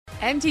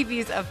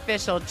MTV's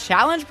official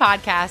Challenge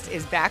podcast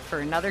is back for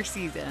another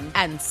season.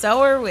 And so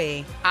are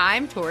we.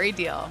 I'm Tori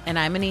Deal. And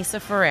I'm Anissa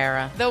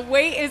Ferreira. The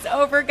wait is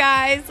over,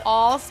 guys.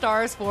 All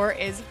Stars 4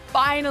 is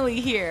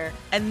finally here.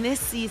 And this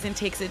season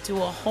takes it to a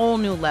whole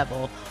new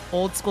level.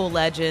 Old school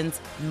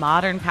legends,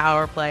 modern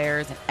power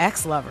players, and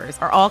ex-lovers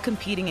are all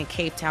competing in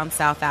Cape Town,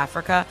 South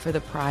Africa for the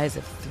prize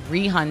of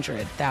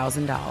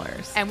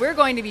 $300,000. And we're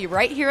going to be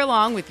right here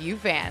along with you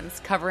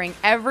fans, covering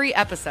every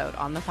episode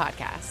on the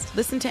podcast.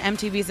 Listen to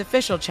MTV's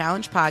official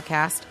Challenge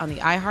podcast on the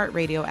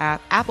iHeartRadio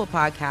app, Apple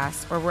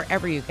Podcasts, or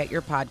wherever you get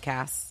your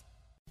podcasts.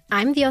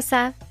 I'm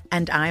Diosa.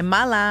 And I'm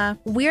Mala.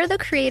 We're the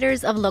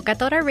creators of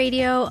Locatora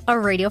Radio, a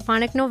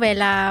radiophonic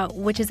novela,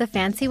 which is a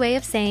fancy way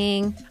of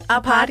saying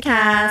a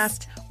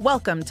podcast.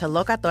 Welcome to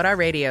Locatora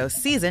Radio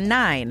Season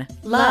 9,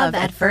 Love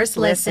at First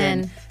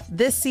Listen.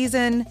 This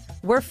season,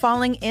 we're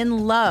falling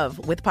in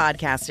love with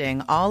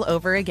podcasting all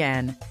over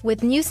again.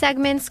 With new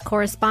segments,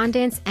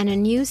 correspondence, and a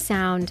new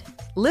sound.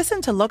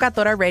 Listen to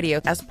Locatora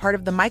Radio as part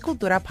of the Michael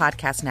Dura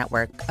Podcast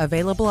Network.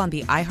 Available on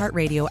the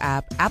iHeartRadio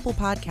app, Apple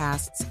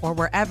Podcasts, or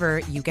wherever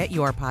you get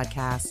your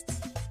podcasts.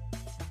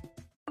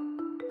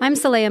 I'm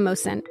Saleha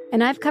Mohsin,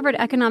 and I've covered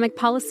economic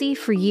policy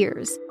for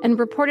years and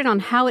reported on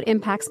how it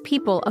impacts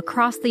people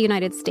across the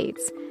United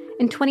States.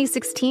 In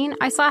 2016,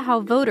 I saw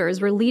how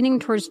voters were leaning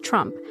towards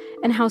Trump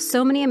and how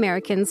so many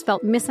Americans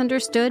felt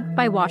misunderstood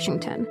by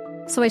Washington.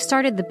 So I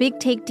started The Big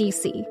Take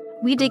DC.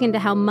 We dig into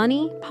how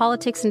money,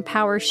 politics, and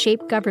power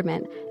shape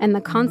government and the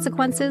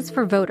consequences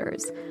for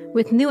voters.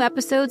 With new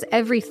episodes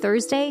every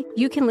Thursday,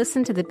 you can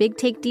listen to The Big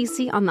Take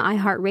DC on the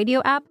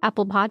iHeartRadio app,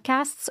 Apple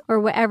Podcasts, or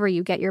wherever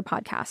you get your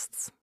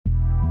podcasts.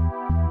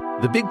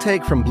 The Big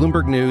Take from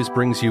Bloomberg News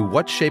brings you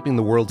what's shaping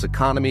the world's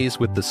economies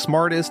with the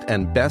smartest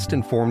and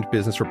best-informed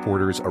business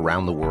reporters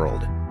around the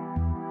world.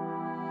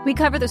 We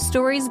cover the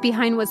stories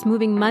behind what's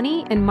moving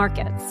money and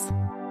markets.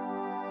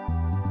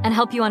 And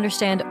help you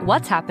understand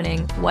what's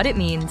happening, what it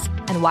means,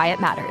 and why it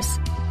matters.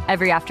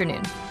 Every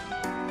afternoon.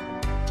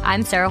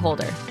 I'm Sarah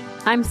Holder.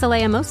 I'm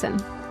Saleha Mohsin.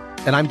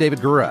 And I'm David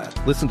Gura.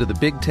 Listen to The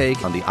Big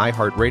Take on the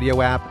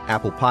iHeartRadio app,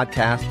 Apple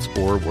Podcasts,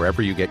 or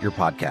wherever you get your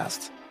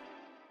podcasts.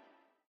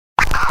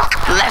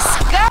 Let's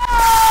go!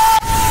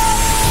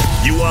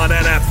 You want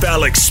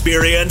NFL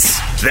experience?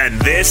 Then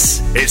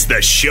this is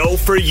the show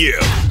for you.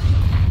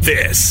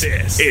 This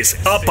is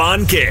Up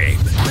on Game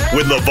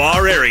with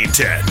LeVar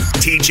Arrington,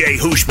 TJ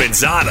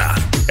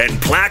Houshmandzadeh, and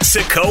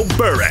Plaxico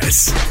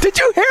Burress. Did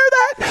you hear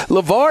that?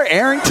 LeVar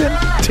Arrington,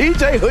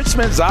 TJ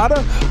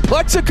Houshmandzadeh,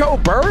 Plaxico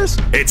Burress?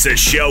 It's a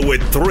show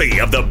with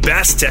three of the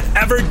best to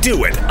ever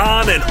do it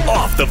on and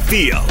off the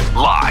field.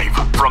 Live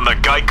from the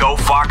Geico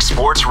Fox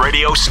Sports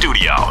Radio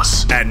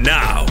studios. And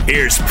now,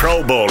 here's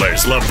Pro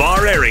Bowlers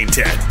LeVar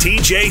Arrington,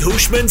 TJ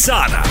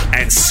Houshmandzadeh,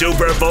 and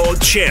Super Bowl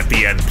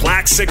champion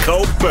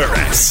Plaxico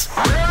Burress.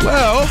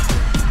 Well,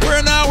 we're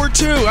in hour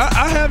two.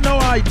 I have no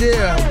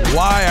idea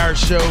why our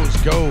shows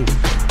go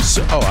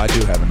so... Oh, I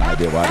do have an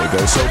idea why they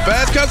go so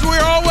fast, because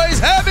we're always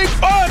having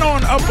fun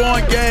on Up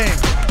On Game.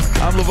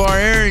 I'm LeVar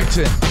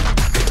Arrington.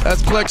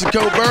 That's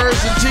Plaxico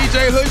Burress and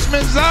TJ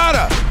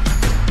Houshmandzadeh.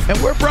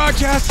 And we're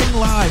broadcasting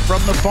live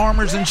from the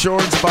Farmers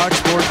Insurance Fox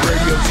Sports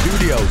Radio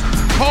studios.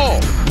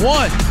 Call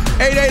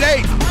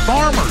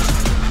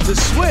 1-888-FARMERS to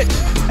switch,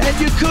 and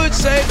you could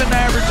save an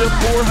average of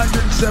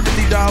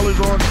 $470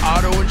 on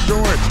auto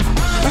insurance.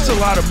 That's a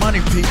lot of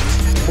money, Pete,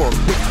 for a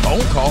quick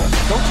phone call,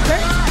 don't you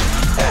think?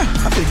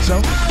 Yeah, I think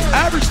so.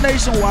 Average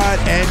nationwide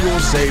annual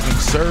savings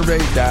survey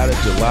data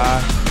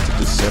July to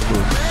December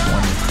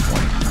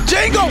 2020.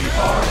 Jingle! We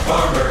are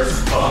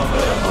farmers.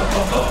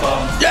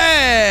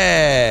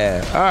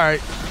 Yeah! All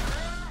right.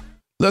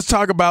 Let's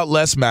talk about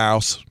Les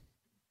Mouse.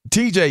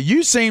 TJ,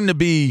 you seem to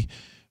be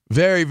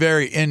very,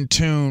 very in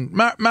tune.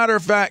 Matter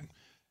of fact,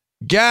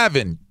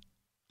 Gavin,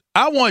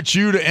 I want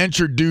you to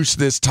introduce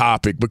this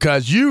topic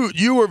because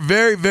you were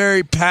very,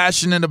 very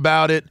passionate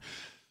about it.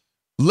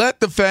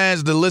 Let the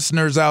fans, the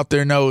listeners out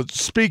there know,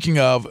 speaking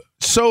of,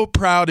 so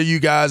proud of you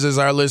guys as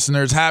our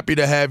listeners. Happy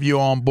to have you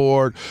on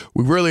board.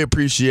 We really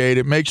appreciate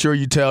it. Make sure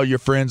you tell your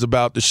friends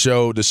about the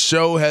show. The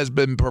show has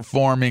been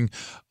performing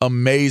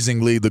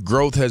amazingly. The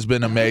growth has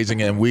been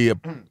amazing, and we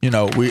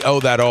owe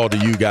that all to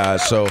you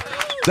guys. So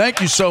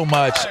thank you so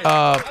much.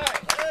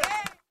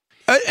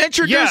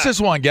 Introduce this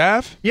one,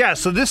 Gav. Yeah,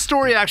 so this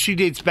story actually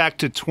dates back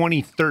to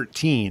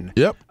 2013.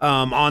 Yep.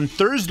 On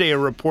Thursday, a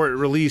report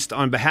released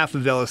on behalf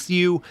of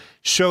LSU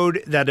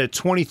showed that a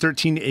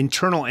 2013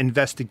 internal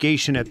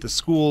investigation at the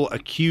school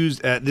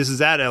accused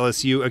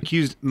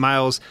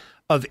Miles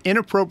of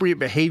inappropriate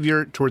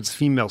behavior towards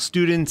female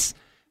students,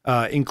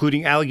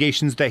 including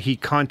allegations that he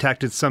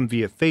contacted some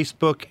via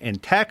Facebook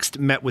and text,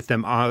 met with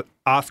them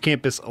off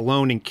campus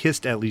alone, and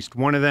kissed at least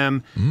one of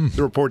them.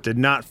 The report did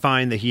not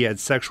find that he had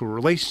sexual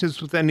relations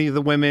with any of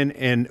the women,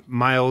 and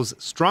Miles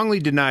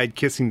strongly denied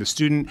kissing the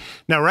student.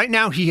 Now, right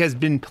now, he has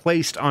been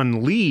placed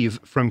on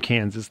leave from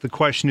Kansas. The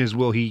question is,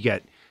 will he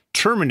get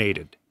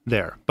terminated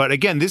there? But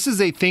again, this is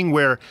a thing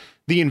where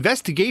the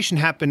investigation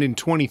happened in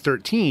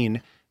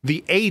 2013.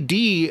 The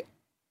AD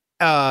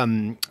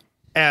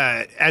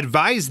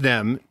advised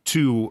them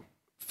to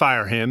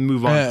fire him,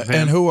 move on from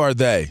him. And who are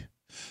they?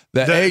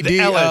 The AD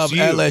of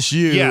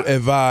LSU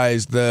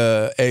advised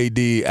the AD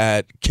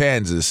at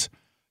Kansas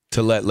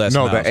to let Les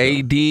Miles go.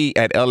 The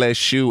AD at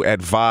LSU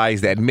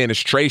advised the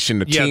administration,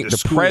 the team,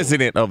 the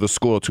president of the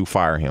school to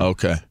fire him.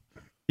 Okay.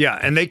 Yeah,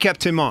 and they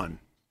kept him on.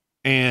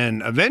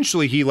 And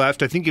eventually he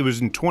left. I think it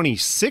was in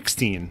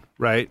 2016,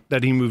 right,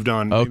 that he moved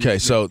on. Okay,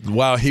 so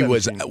while he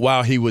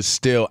was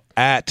still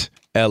at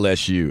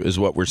LSU is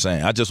what we're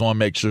saying. I just want to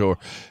make sure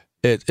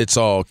it's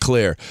all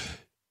clear.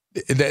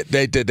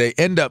 Did they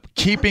end up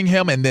keeping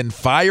him and then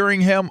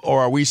firing him,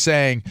 or are we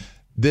saying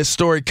this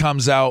story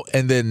comes out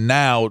and then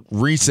now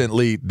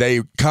recently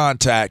they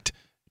contact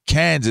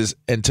Kansas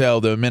and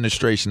tell the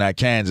administration at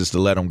Kansas to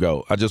let him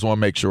go? I just want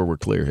to make sure we're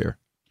clear here.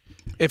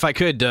 If I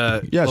could,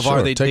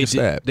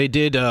 LeVar, they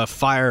did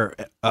fire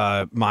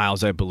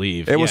Miles, I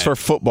believe. It was for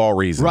football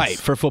reasons. Right,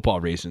 for football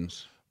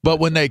reasons. But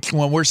when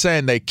we're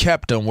saying they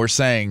kept him, we're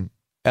saying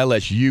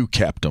LSU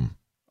kept him.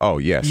 Oh,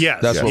 yes.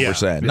 That's what we're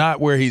saying. Not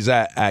where he's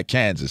at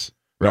Kansas.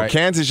 Right? No,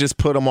 Kansas just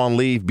put him on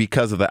leave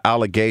because of the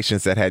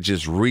allegations that had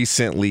just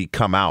recently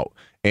come out.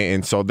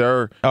 And so are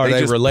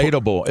they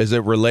relatable? Is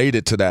it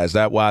related to that? Is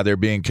that why they're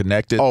being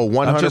connected? Oh,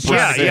 100%.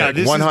 Yeah,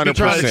 100%.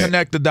 Trying to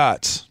connect the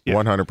dots.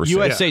 100%.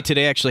 USA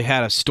Today actually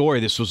had a story.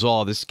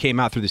 This came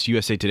out through this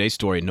USA Today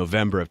story in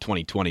November of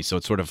 2020. So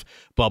it's sort of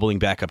bubbling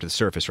back up to the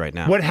surface right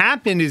now. What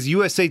happened is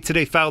USA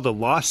Today filed a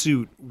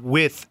lawsuit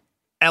with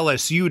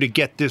LSU to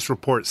get this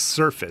report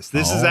surfaced.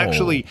 This is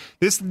actually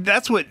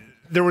that's what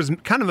there was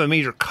kind of a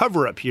major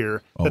cover up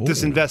here that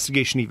this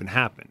investigation even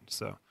happened.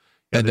 So.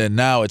 And then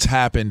now it's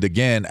happened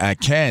again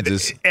at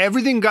Kansas.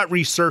 Everything got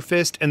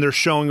resurfaced, and they're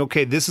showing,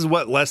 okay, this is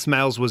what Les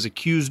Miles was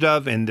accused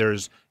of, and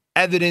there's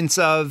evidence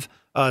of,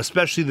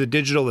 especially the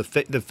digital, the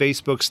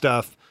Facebook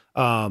stuff.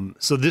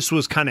 So this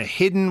was kind of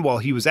hidden while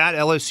he was at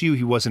LSU.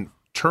 He wasn't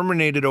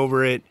terminated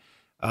over it.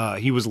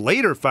 He was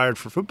later fired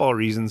for football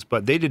reasons,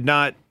 but they did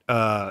not.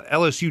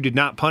 LSU did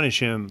not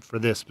punish him for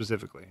this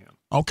specifically.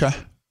 Okay.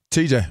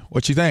 TJ,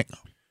 what you think?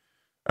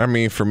 I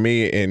mean, for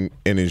me, and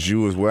as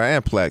you as well,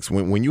 and Plex,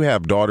 when you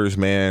have daughters,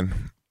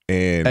 man,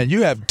 and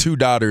you have two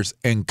daughters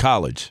in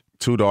college.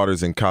 Two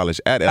daughters in college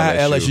at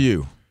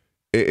LSU.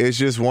 It's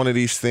just one of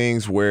these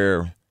things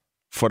where,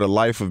 for the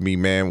life of me,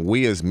 man,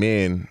 we as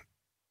men,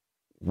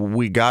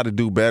 we got to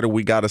do better.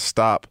 We got to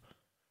stop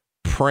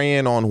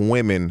preying on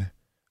women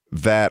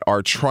that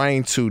are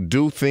trying to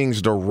do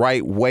things the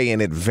right way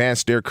and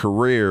advance their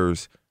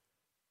careers,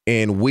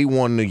 and we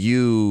want to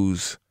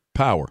use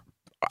power.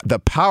 The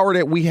power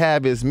that we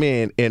have as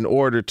men in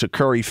order to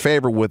curry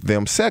favor with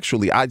them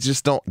sexually. I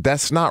just don't,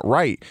 that's not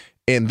right.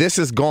 And this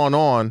has gone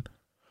on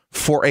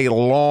for a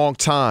long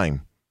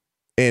time,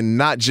 and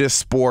not just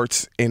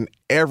sports, in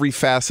every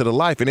facet of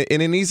life. And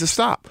it needs to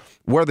stop,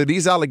 whether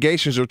these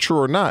allegations are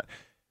true or not.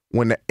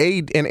 When the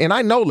and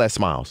I know Les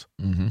Miles.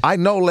 Mm-hmm. I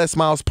know Les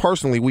Miles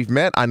personally. We've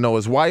met. I know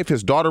his wife.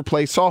 His daughter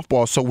plays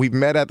softball. So we've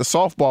met at the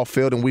softball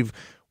field, and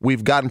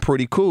we've gotten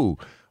pretty cool.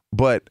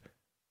 But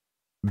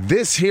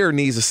this here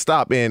needs to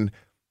stop. And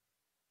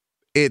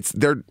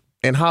they're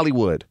in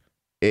Hollywood.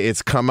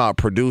 It's come out.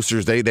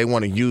 Producers, they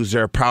want to use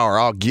their power.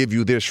 I'll give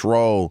you this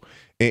role.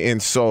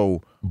 And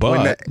so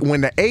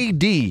when the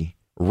AD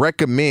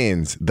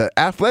recommends, the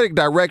athletic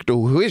director,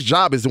 who his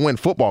job is to win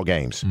football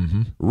games,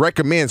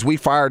 recommends we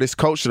fire this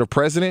coach to the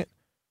president,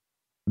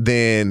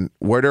 then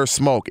where there's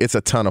smoke, it's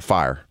a ton of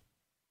fire.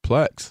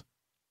 Plex.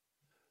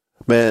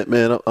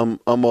 Man,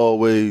 I'm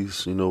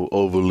always,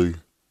 overly,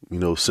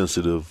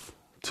 sensitive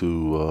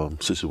to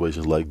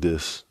situations like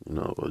this.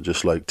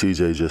 Just like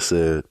TJ just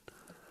said,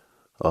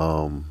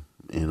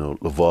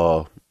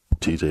 LeVar,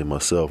 TJ,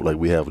 myself, like,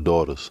 we have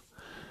daughters.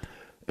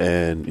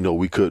 And,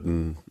 we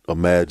couldn't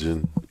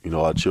imagine,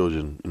 our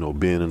children,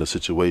 being in a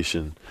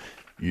situation,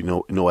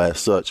 as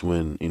such,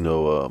 when,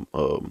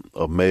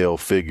 a male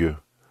figure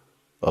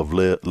of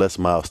Les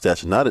Miles'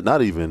 stature,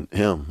 not even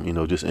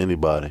him, just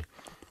anybody,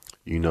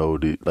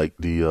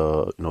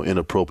 the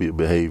inappropriate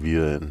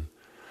behavior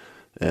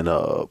and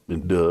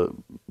the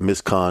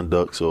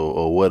misconducts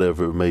or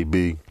whatever it may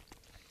be,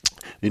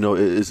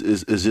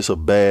 it's just a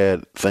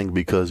bad thing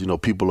because,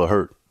 people are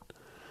hurt.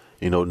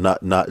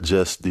 Not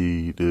just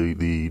the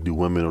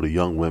women or the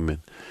young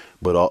women,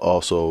 but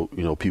also,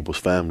 people's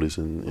families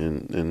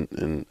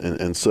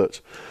and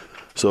such.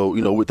 So,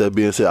 with that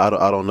being said,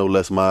 I don't know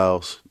Les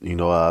Miles.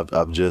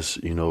 I've just,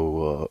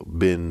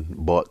 been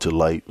brought to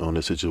light on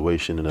the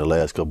situation in the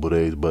last couple of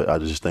days, but I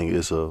just think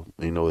it's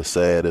it's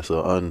sad. It's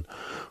an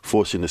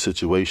unfortunate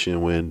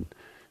situation when,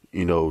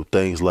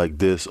 things like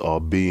this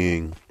are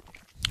being,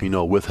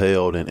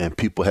 withheld and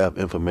people have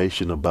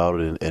information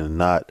about it and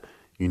not,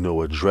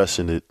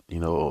 addressing it,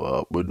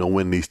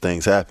 when these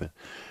things happen.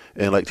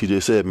 And like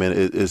TJ said, man,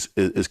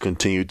 it's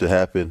continued to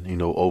happen,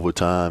 over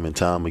time and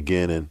time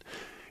again. And,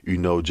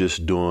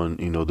 just doing,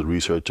 the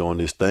research on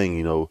this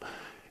thing,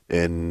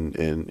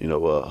 and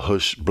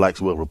Hush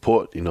Blackwell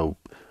report,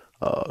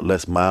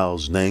 Les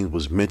Miles' name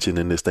was mentioned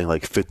in this thing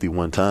like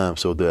 51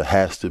 times. So there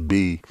has to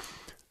be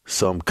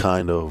some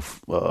kind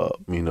of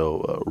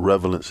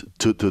relevance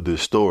to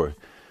this story.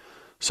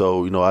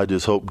 So I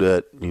just hope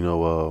that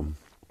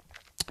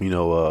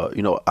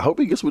I hope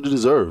he gets what he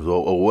deserves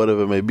or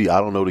whatever it may be.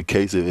 I don't know the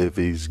case if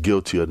he's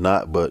guilty or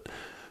not, but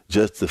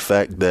just the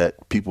fact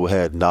that people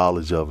had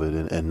knowledge of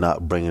it and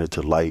not bringing it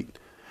to light,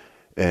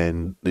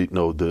 and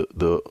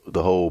the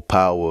whole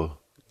power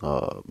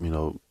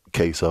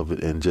case of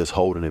it, and just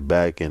holding it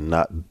back and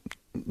not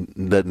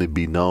letting it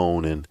be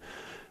known, and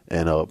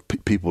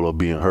people are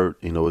being hurt.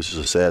 It's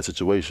just a sad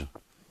situation.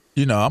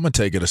 I'm gonna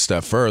take it a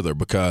step further,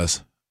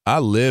 because I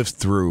lived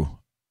through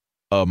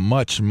a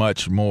much,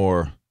 much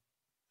more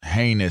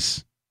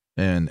heinous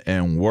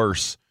and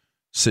worse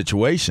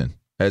situation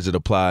as it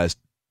applies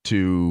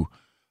to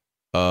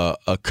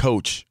a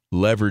coach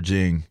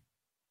leveraging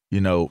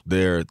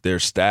their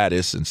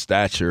status and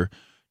stature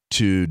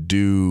to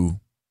do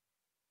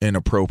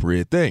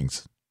inappropriate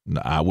things.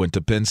 I went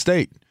to Penn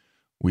State.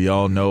 We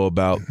all know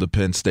about the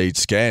Penn State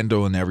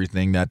scandal and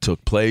everything that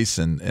took place,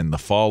 and the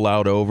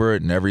fallout over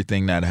it and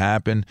everything that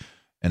happened.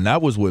 And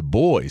that was with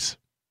boys.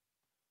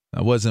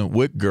 That wasn't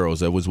with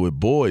girls. That was with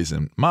boys.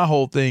 And my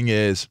whole thing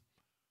is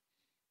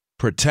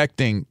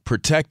protecting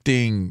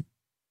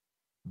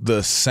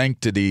the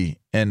sanctity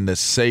and the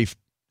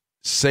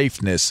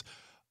safeness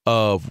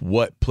of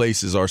what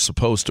places are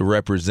supposed to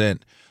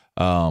represent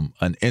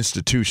an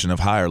institution of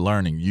higher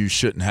learning. You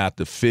shouldn't have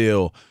to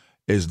feel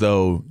as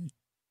though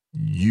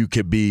you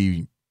could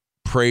be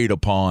preyed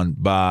upon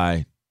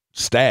by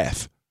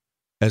staff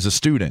as a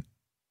student.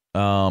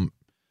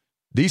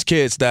 These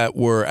kids that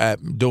were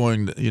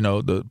doing,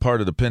 the part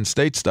of the Penn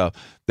State stuff,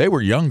 they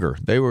were younger.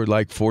 They were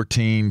like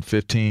 14,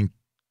 15,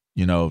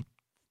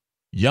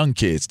 young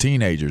kids,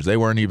 teenagers. They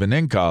weren't even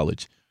in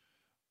college.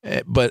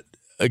 But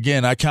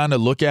again, I kind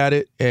of look at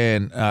it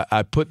and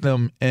I put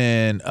them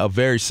in a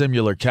very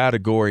similar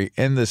category,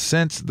 in the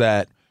sense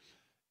that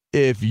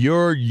if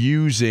you're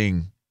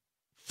using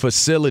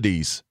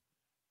facilities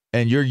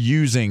and you're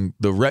using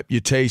the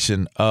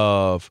reputation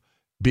of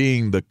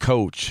being the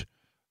coach,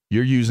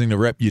 you're using the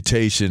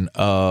reputation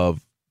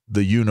of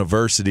the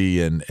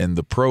university and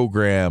the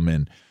program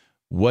and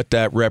what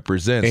that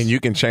represents. And you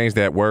can change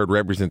that word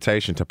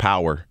representation to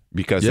power,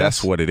 because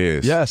that's what it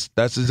is. Yes,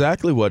 that's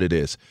exactly what it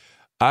is.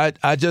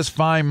 I just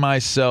find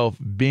myself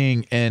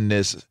being in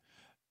this,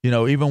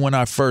 even when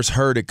I first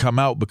heard it come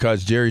out,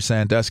 because Jerry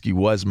Sandusky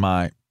was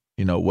my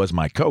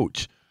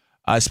coach.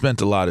 I spent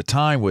a lot of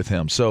time with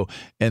him. So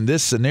in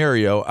this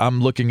scenario,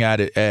 I'm looking at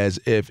it as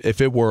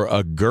if it were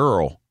a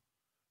girl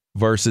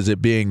versus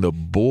it being the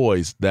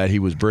boys that he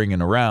was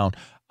bringing around.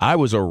 I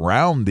was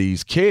around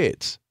these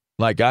kids.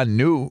 Like, I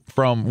knew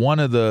from one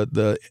of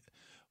the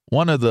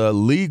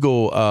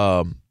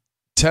legal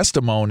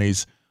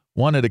testimonies,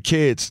 one of the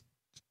kids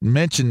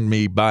mentioned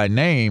me by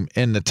name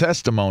in the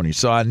testimony.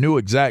 So I knew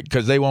exactly,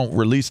 because they won't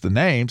release the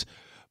names,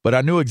 but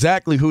I knew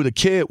exactly who the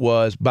kid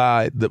was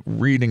by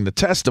reading the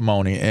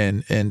testimony.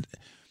 And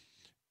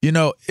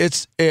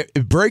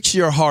it breaks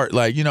your heart.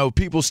 Like,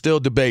 people still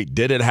debate,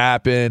 did it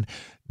happen?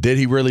 Did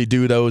he really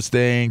do those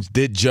things?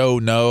 Did Joe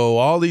know?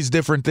 All these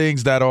different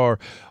things that are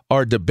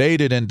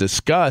debated and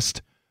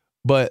discussed.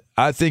 But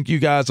I think you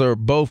guys are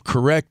both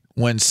correct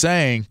when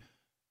saying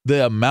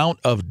the amount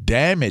of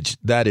damage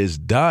that is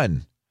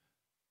done.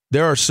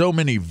 There are so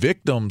many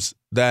victims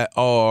that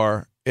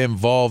are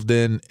involved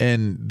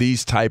in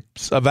these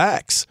types of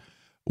acts.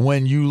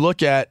 When you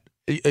look at,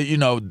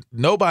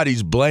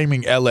 nobody's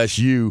blaming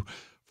LSU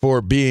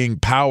for being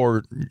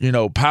power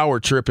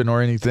tripping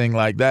or anything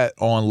like that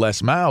on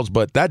Les Miles,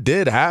 but that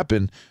did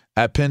happen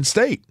at Penn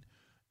State.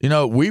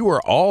 We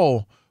were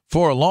all,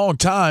 for a long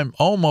time,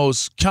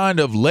 almost kind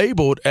of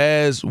labeled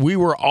as we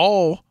were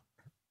all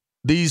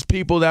these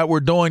people that were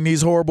doing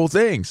these horrible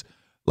things.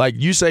 Like,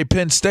 you say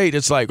Penn State,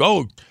 it's like,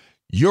 oh,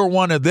 you're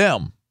one of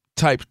them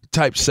type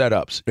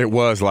setups. It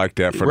was like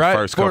that for the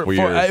first couple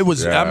years. It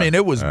was,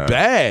 it was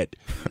bad.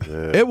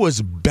 Yeah. It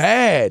was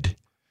bad.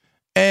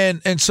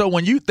 And so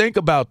when you think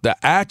about the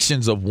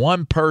actions of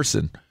one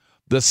person,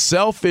 the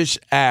selfish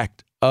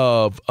act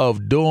of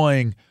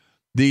doing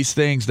these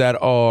things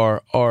that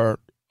are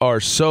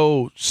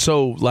so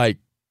like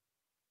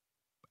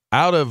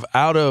out of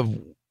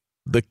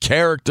the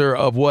character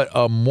of what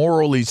a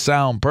morally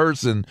sound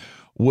person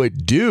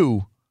would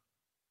do,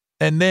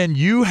 and then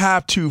you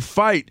have to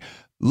fight.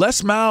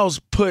 Les Miles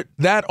put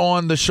that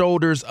on the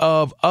shoulders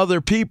of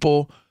other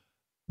people.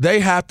 They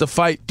have to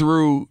fight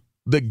through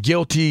the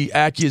guilty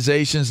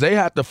accusations. They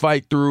have to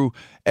fight through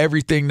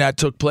everything that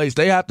took place.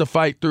 They have to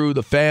fight through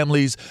the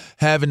families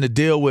having to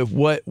deal with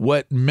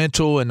what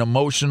mental and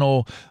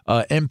emotional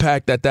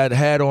impact that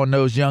had on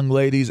those young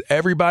ladies.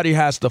 Everybody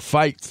has to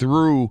fight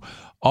through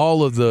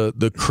all of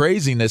the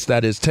craziness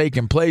that is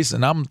taking place.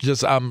 And I'm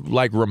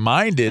like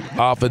reminded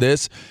off of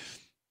this.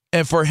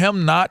 And for there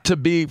not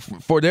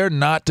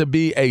to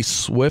be a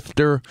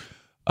swifter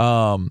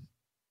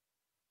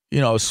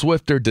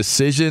swifter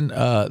decision.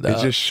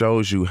 It just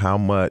shows you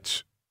how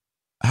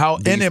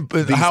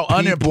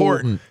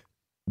unimportant.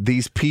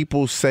 These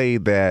people say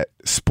that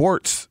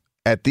sports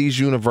at these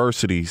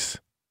universities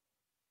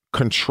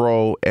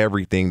control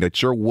everything,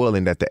 that you're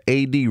willing, that the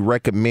AD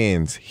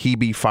recommends he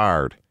be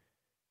fired,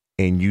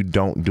 and you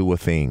don't do a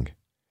thing.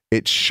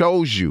 It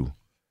shows you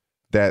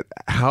that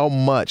how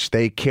much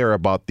they care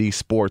about these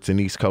sports and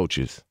these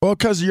coaches. Well,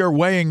 because you're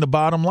weighing the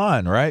bottom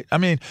line, right? I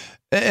mean,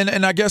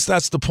 and I guess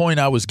that's the point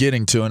I was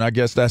getting to, and I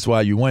guess that's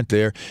why you went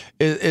there.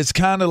 It's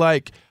kind of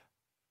like,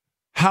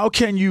 how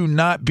can you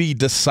not be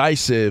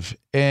decisive?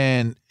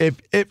 And if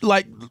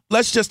like,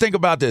 let's just think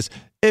about this.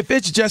 If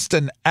it's just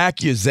an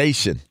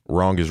accusation.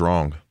 Wrong is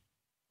wrong.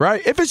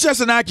 Right? If it's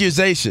just an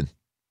accusation,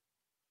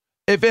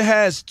 if it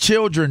has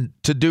children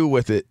to do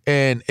with it,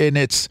 and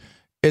it's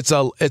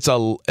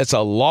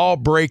a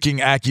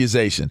law-breaking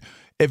accusation.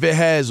 If it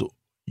has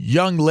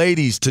young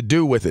ladies to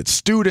do with it,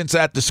 students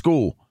at the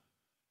school,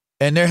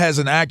 and there has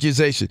an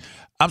accusation,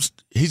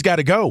 he's got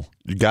to go.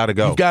 You got to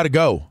go. You've got to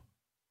go.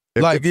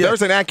 If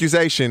there's an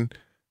accusation,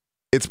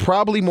 it's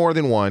probably more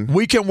than one.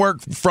 We can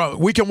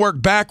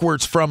work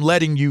backwards from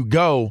letting you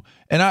go.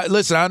 And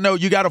I know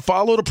you got to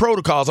follow the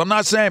protocols. I'm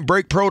not saying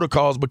break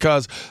protocols,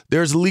 because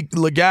there's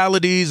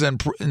legalities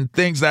and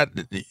things that,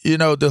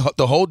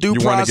 the whole due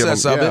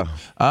process of it.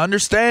 I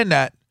understand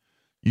that.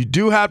 You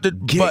do have to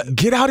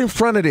get out in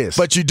front of this.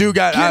 But you do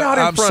got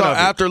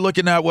after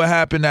looking at what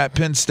happened at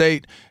Penn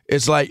State,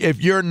 it's like,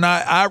 if you're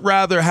not, I'd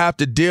rather have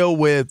to deal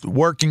with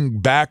working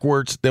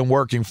backwards than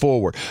working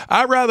forward.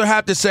 I'd rather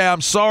have to say,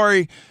 I'm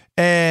sorry,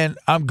 and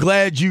I'm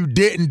glad you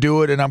didn't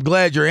do it, and I'm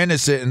glad you're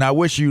innocent, and I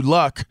wish you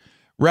luck,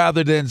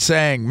 rather than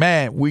saying,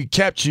 man, we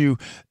kept you,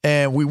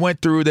 and we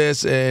went through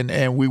this,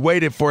 and we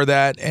waited for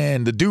that,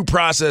 and the due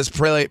process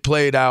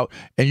played out,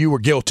 and you were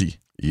guilty.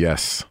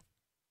 Yes.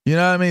 You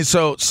know what I mean?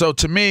 So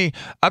to me,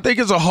 I think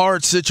it's a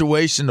hard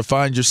situation to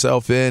find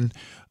yourself in.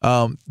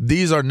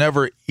 These are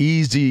never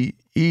easy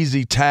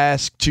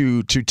tasks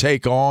to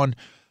take on,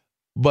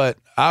 but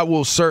I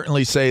will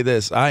certainly say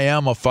this. I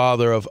am a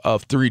father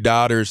of 3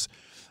 daughters,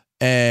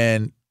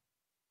 and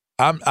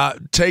I'm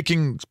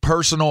taking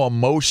personal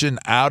emotion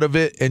out of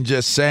it and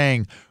just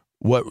saying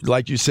what,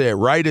 like you said,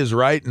 right is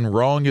right and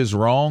wrong is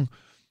wrong.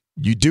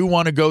 You do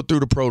want to go through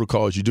the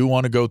protocols. You do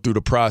want to go through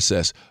the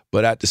process.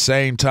 But at the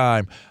same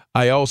time,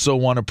 I also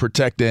want to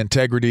protect the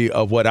integrity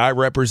of what I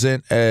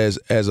represent as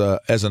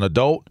an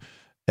adult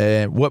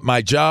and what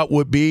my job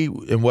would be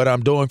and what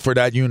I'm doing for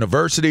that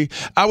university.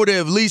 I would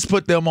have at least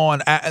put them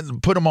on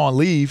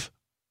leave,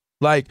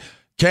 like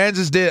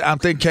Kansas did. I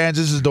think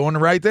Kansas is doing the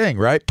right thing,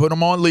 right? Put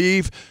them on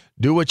leave,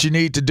 do what you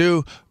need to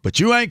do, but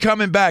you ain't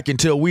coming back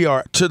until we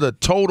are to the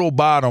total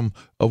bottom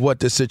of what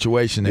this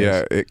situation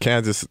is. Yeah,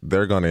 Kansas,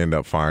 they're going to end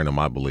up firing them,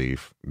 I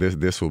believe.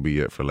 This will be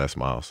it for Les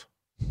Miles.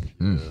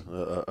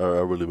 I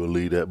really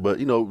believe that. But,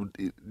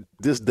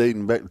 this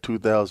dating back to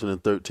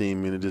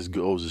 2013, it just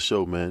goes to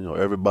show, man,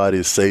 everybody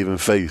is saving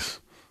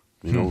face.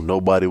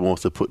 Nobody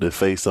wants to put their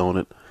face on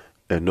it,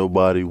 and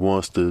nobody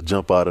wants to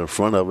jump out in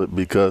front of it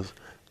because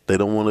they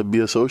don't want to be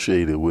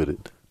associated with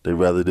it. They'd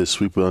rather just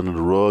sweep it under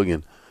the rug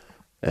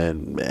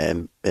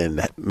and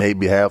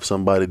maybe have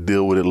somebody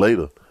deal with it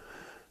later.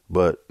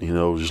 But,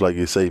 just like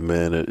you say,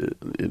 man,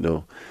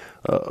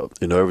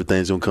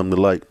 everything's going to come to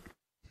light.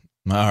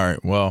 All right,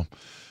 well,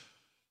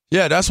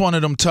 yeah, that's one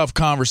of them tough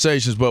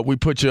conversations, but we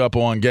put you up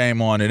on game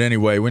on it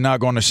anyway. We're not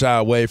going to shy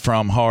away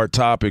from hard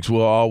topics.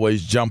 We'll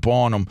always jump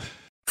on them.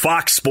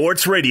 Fox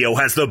Sports Radio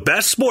has the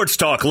best sports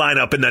talk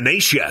lineup in the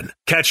nation.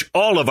 Catch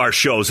all of our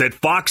shows at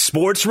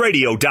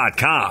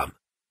foxsportsradio.com.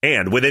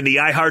 And within the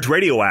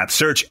iHeartRadio app,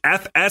 search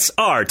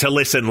FSR to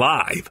listen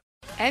live.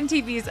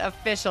 MTV's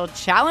official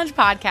Challenge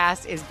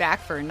podcast is back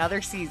for another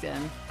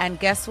season. And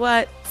guess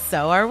what?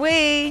 So are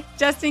we.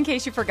 Just in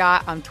case you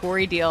forgot, I'm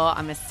Tori Deal.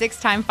 I'm a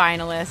 6-time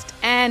finalist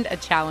and a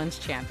Challenge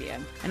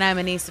champion. And I'm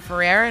Anissa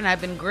Ferreira, and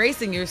I've been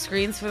gracing your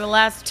screens for the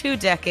last 2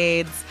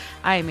 decades.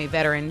 I am a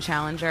veteran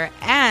challenger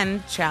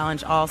and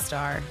Challenge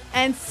All-Star.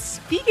 And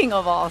speaking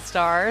of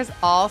All-Stars,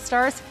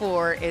 All-Stars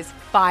 4 is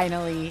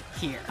finally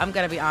here. I'm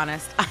going to be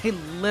honest. I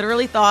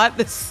literally thought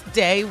this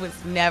day was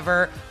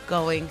never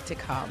going to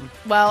come.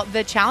 Well,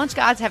 the Challenge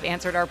gods have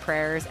answered our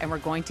prayers, and we're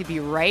going to be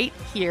right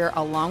here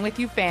along with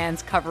you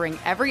fans covering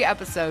every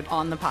episode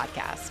on the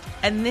podcast.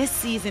 And this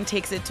season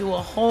takes it to a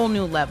whole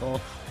new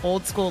level.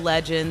 Old school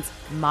legends,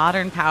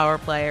 modern power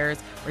players,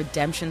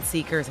 redemption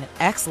seekers, and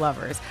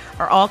ex-lovers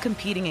are all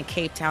competing in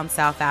Cape Town,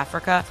 South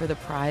Africa for the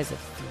prize of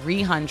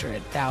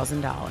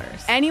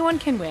 $300,000. Anyone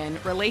can win,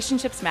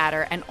 relationships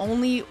matter, and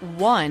only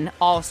one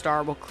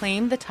All-Star will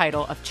claim the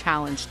title of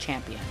Challenge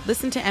champion.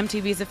 Listen to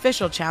MTV's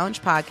official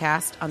Challenge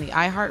podcast on the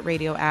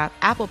iHeartRadio app,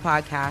 Apple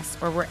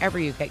Podcasts, or wherever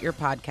you get your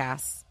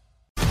podcasts.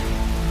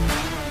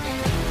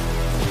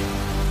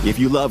 If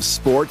you love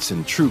sports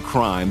and true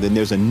crime, then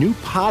there's a new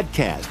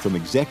podcast from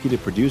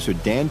executive producer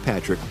Dan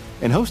Patrick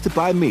and hosted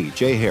by me,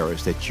 Jay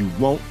Harris, that you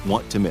won't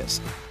want to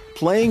miss.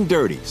 Playing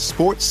Dirty: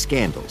 Sports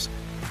Scandals.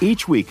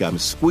 Each week, I'm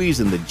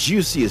squeezing the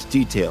juiciest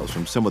details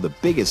from some of the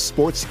biggest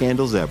sports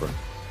scandals ever.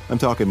 I'm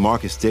talking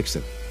Marcus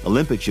Dixon,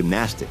 Olympic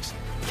gymnastics,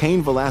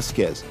 Cain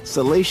Velasquez,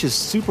 salacious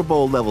Super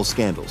Bowl-level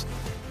scandals.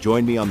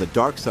 Join me on the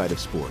dark side of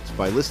sports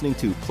by listening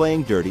to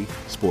Playing Dirty: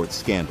 Sports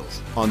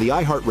Scandals on the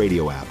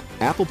iHeartRadio app,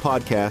 Apple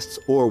Podcasts,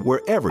 or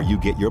wherever you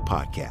get your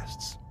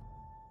podcasts.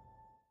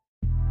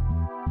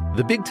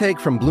 The Big Take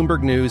from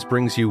Bloomberg News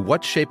brings you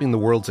what's shaping the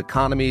world's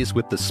economies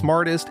with the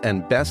smartest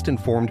and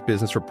best-informed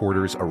business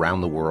reporters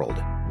around the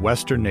world.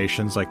 Western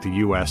nations like the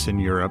U.S.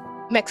 and Europe.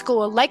 Mexico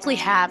will likely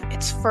have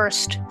its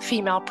first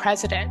female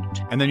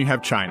president. And then you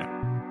have China.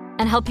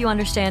 And help you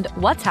understand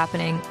what's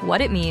happening,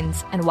 what it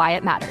means, and why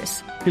it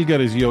matters. He'll get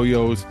his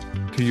yo-yos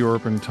to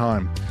Europe in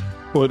time.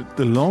 But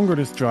the longer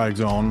this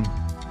drags on,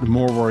 the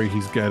more worry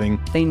he's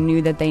getting. They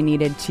knew that they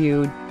needed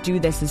to do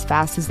this as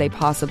fast as they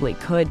possibly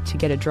could to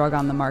get a drug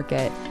on the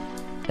market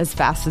as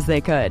fast as they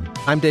could.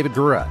 I'm David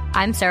Gura.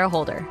 I'm Sarah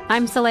Holder.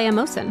 I'm Saleha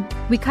Mohsen.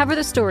 We cover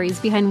the stories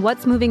behind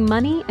what's moving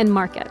money and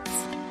markets.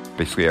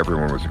 Basically,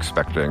 everyone was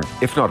expecting,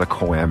 if not a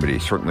calamity,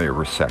 certainly a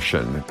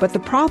recession. But the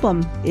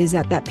problem is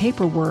that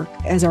paperwork,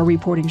 as our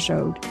reporting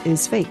showed,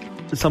 is fake.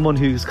 As someone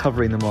who's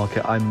covering the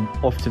market, I'm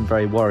often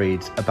very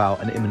worried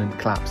about an imminent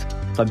collapse.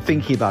 So I'm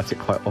thinking about it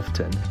quite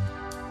often.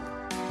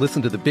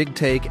 Listen to The Big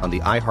Take on the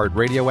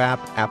iHeartRadio app,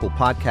 Apple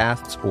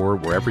Podcasts, or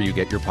wherever you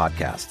get your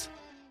podcasts.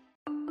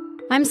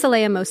 I'm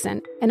Saleha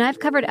Mohsen, and I've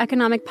covered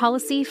economic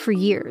policy for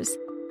years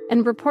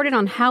and reported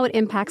on how it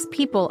impacts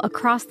people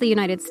across the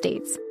United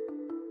States.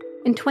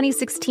 In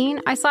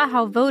 2016, I saw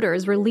how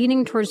voters were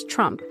leaning towards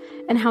Trump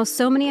and how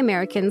so many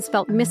Americans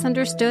felt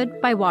misunderstood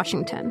by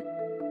Washington.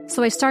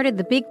 So I started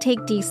The Big Take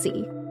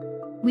DC.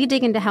 We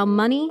dig into how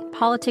money,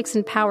 politics,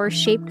 and power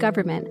shape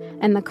government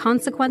and the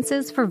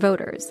consequences for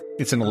voters.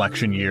 It's an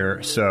election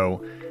year,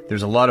 so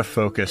there's a lot of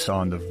focus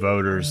on the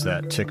voters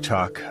that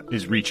TikTok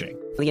is reaching.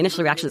 The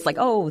initial reaction is like,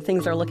 oh,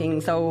 things are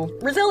looking so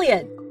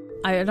resilient.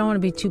 I don't want to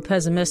be too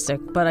pessimistic,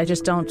 but I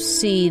just don't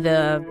see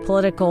the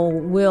political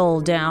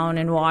will down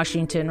in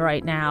Washington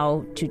right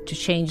now to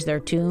change their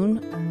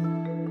tune.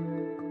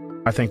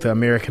 I think the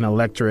American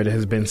electorate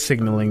has been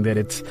signaling that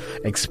it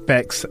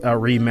expects a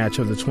rematch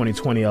of the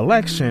 2020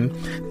 election.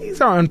 These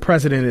are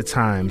unprecedented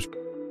times.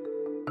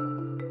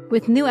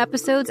 With new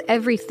episodes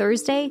every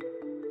Thursday,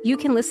 you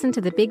can listen to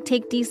The Big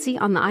Take DC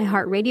on the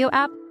iHeartRadio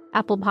app,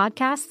 Apple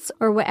Podcasts,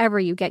 or wherever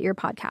you get your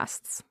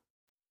podcasts.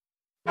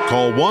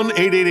 Call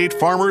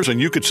 1-888-FARMERS and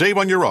you could save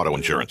on your auto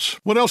insurance.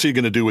 What else are you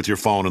going to do with your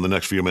phone in the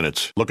next few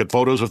minutes? Look at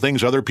photos of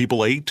things other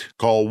people ate?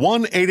 Call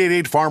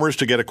 1-888-FARMERS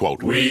to get a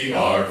quote. We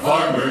are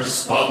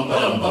farmers. Bum,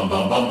 bum, bum,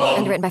 bum, bum, bum.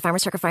 Underwritten by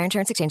Farmers Trucker Fire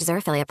Insurance Exchanges or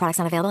affiliate. Products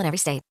not available in every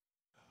state.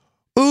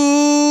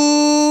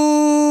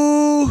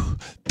 Ooh,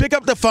 pick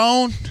up the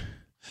phone.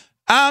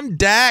 I'm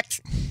Dak.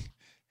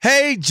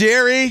 Hey,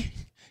 Jerry,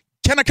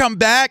 can I come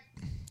back?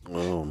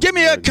 Oh, give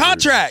me a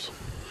contract,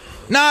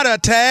 not a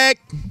tag.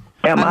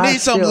 I need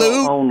some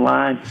loot.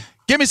 Online?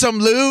 Give me some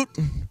loot.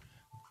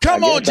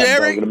 Come on,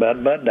 Jerry.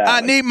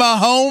 I need my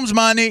home's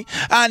money.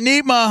 I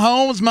need my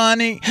home's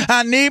money.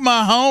 I need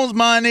my home's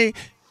money.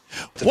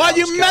 Why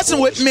you messing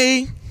with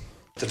me?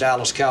 The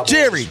Dallas Cowboys.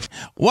 Jerry,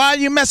 why are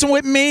you messing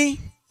with me?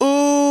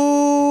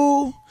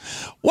 Ooh.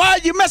 Why are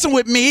you messing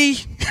with me?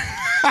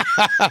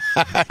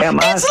 Am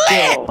I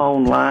still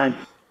online?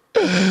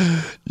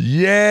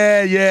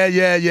 Yeah.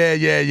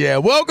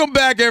 Welcome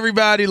back,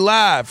 everybody,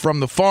 live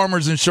from the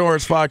Farmers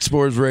Insurance Fox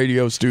Sports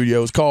Radio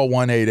studios. Call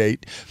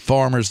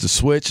 1-888-FARMERS to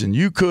switch, and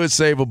you could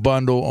save a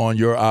bundle on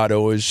your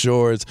auto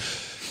insurance.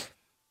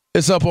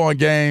 It's up on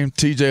game.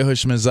 TJ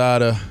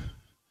Hushmanzada,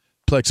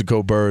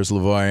 Plexico Burrs,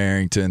 LeVar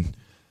Arrington.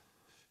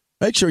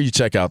 Make sure you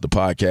check out the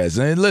podcast.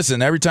 And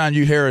listen, every time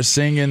you hear us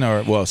singing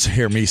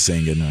hear me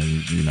singing,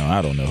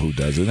 I don't know who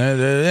does it.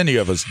 Any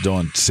of us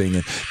doing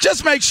singing.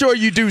 Just make sure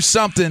you do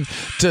something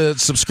to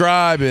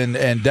subscribe and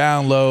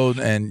download,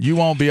 and you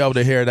won't be able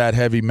to hear that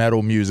heavy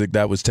metal music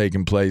that was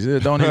taking place.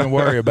 Don't even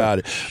worry about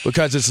it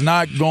because it's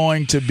not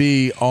going to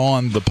be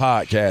on the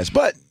podcast.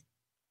 But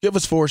give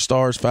us 4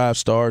 stars, 5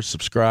 stars,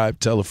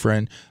 subscribe, tell a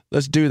friend.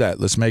 Let's do that.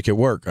 Let's make it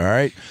work, all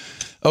right?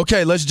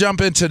 Okay, let's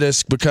jump into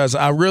this because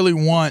I really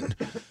want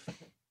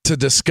to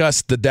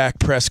discuss the Dak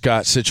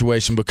Prescott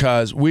situation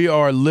because we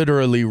are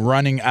literally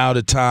running out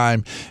of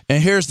time.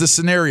 And here's the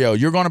scenario.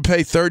 You're going to pay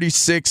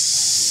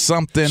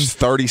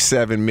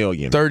 $37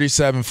 million.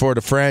 37 for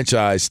the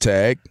franchise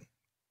tag.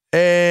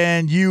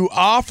 And you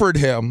offered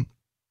him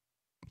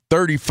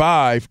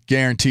 35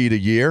 guaranteed a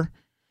year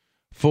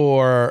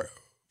for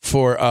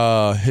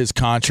his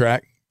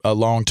contract, a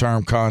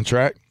long-term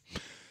contract.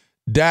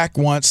 Dak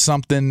wants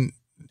something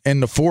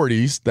in the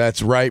 40s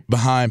that's right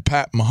behind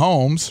Pat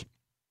Mahomes.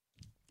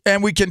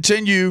 And we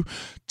continue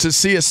to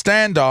see a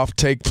standoff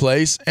take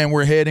place, and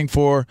we're heading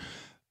for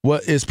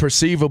what is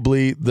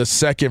perceivably the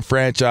second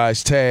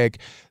franchise tag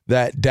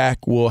that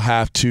Dak will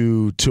have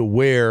to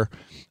wear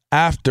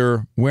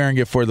after wearing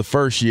it for the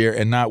first year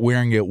and not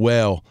wearing it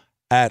well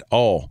at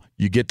all.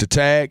 You get the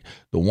tag.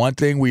 The one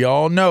thing we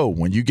all know,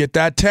 when you get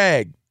that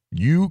tag,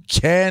 you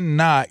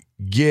cannot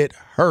get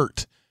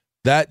hurt.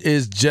 That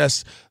is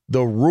just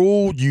the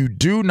rule you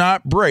do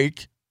not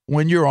break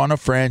when you're on a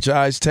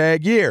franchise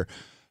tag year.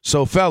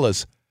 So,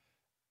 fellas,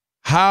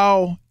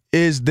 how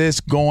is this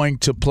going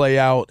to play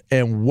out,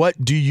 and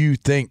what do you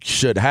think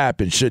should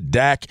happen? Should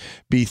Dak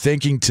be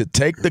thinking to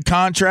take the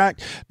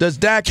contract? Does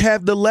Dak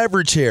have the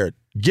leverage here?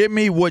 Give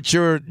me what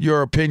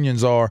your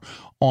opinions are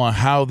on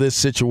how this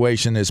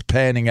situation is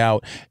panning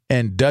out,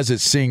 and does it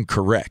seem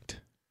correct?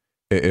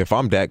 If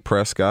I'm Dak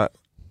Prescott,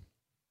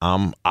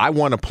 I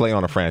want to play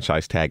on a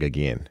franchise tag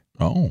again.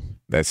 Oh.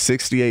 That's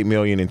 $68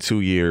 million in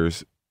 2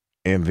 years,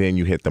 and then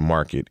you hit the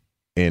market.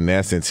 In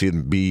essence,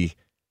 he'd be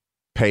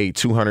paid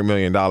 $200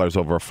 million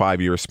over a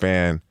 5-year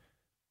span,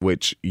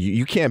 which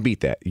you can't beat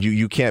that.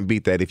 You can't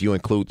beat that if you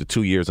include the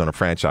 2 years on a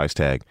franchise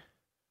tag.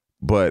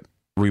 But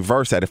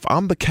reverse that. If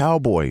I'm the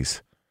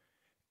Cowboys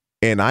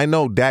and I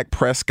know Dak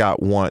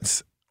Prescott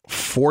wants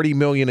 $40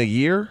 million a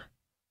year,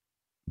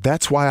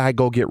 that's why I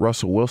go get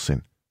Russell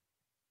Wilson.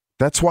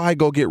 That's why I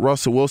go get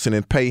Russell Wilson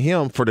and pay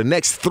him for the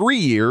next 3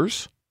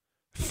 years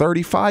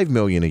 $35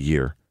 million a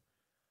year.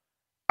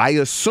 I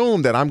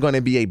assume that I'm going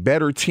to be a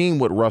better team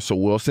with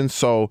Russell Wilson,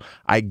 so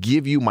I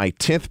give you my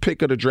 10th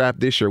pick of the draft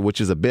this year, which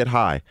is a bit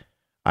high.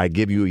 I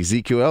give you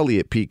Ezekiel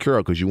Elliott, Pete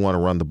Carroll, because you want to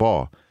run the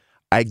ball.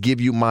 I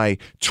give you my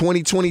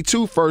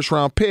 2022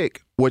 first-round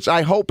pick, which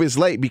I hope is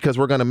late because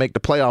we're going to make the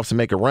playoffs and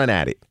make a run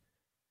at it.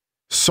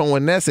 So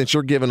in essence,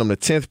 you're giving them the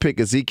 10th pick,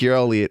 Ezekiel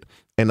Elliott,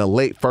 and a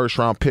late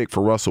first-round pick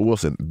for Russell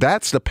Wilson.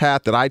 That's the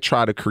path that I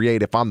try to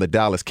create if I'm the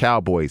Dallas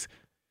Cowboys.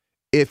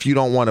 If you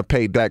don't want to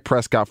pay Dak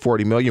Prescott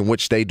 $40 million,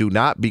 which they do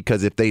not,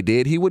 because if they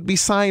did, he would be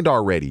signed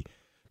already.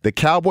 The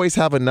Cowboys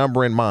have a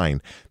number in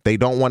mind. They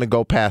don't want to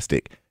go past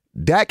it.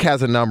 Dak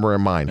has a number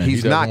in mind.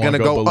 He's not going to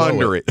go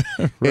under it.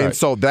 Right. And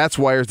so that's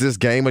why it's this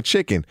game of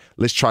chicken.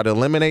 Let's try to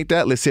eliminate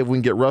that. Let's see if we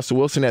can get Russell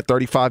Wilson at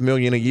 $35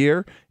 million a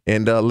year,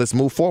 and let's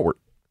move forward.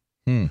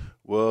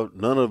 Well,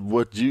 none of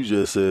what you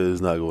just said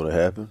is not going to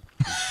happen.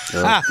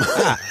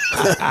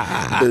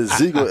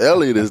 Ezekiel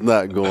Elliott is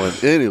not going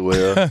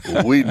anywhere.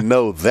 We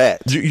know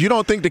that. You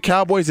don't think the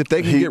Cowboys, if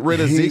they can get rid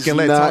of Zeke and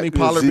let Tony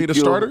Pollard be the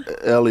starter?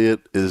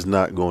 Elliott is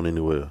not going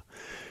anywhere.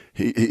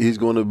 He's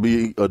going to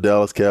be a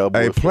Dallas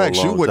Cowboy for a long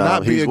time. You would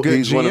not be a good GM,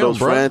 He's one of those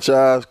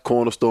franchise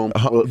cornerstone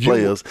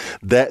players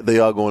that they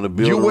are going to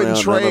build around.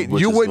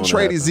 You wouldn't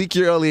trade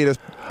Ezekiel Elliott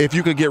if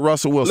you could get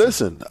Russell Wilson.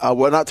 Listen,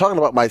 we're not talking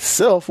about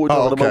myself. We're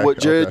talking about what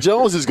Jared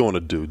Jones is going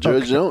to do.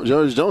 Jared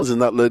Jones is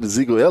not letting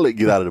Ezekiel Elliott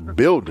get out of the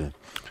building.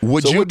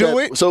 Would you do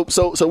it? So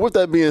with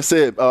that being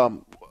said,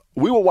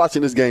 we were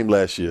watching this game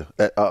last year,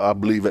 I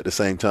believe at the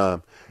same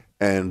time.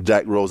 And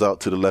Dak rolls out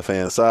to the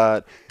left-hand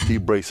side. He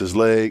breaks his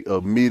leg.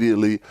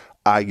 Immediately,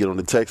 I get on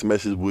the text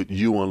message with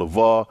you and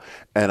LeVar,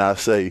 and I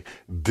say,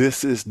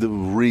 this is the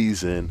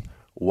reason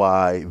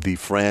why the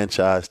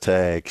franchise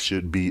tag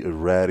should be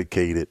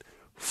eradicated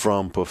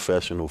from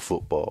professional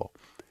football.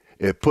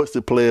 It puts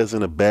the players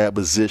in a bad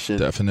position.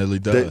 Definitely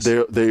does.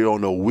 They're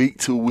on a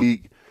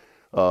week-to-week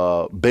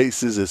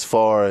basis as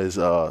far as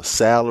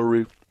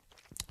salary,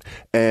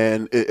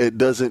 and it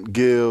doesn't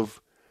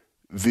give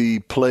the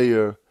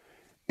player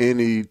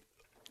any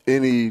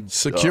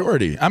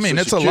security.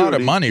 It's a lot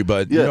of money,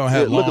 but you don't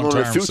have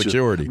long-term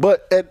security.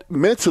 But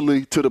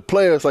mentally to the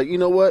players, like, you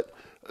know what?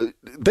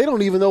 They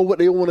don't even know what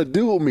they want to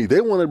do with me.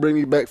 They want to bring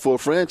me back for a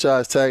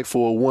franchise tag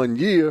for 1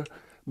 year,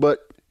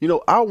 but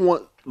I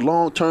want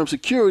long-term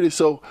security.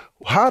 So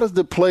how does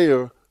the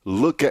player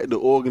look at the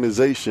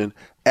organization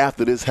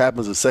after this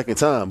happens a second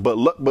time?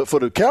 But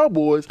for the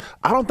Cowboys,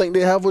 I don't think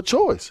they have a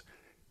choice.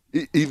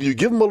 If you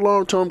give him a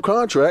long-term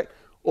contract,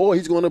 or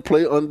he's going to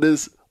play under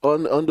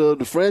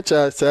the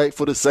franchise tag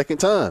for the second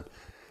time.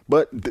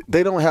 But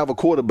they don't have a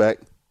quarterback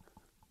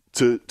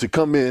to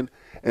come in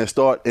and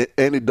start.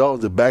 Andy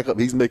Dalton's the backup.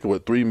 He's making,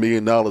 $3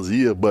 million a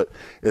year. But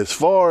as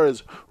far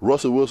as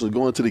Russell Wilson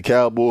going to the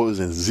Cowboys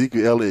and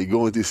Ezekiel Elliott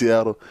going to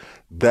Seattle,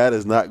 that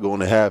is not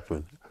going to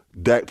happen.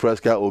 Dak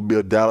Prescott will be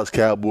a Dallas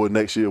Cowboy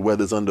next year,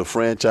 whether it's under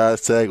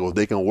franchise tag or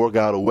they can work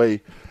out a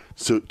way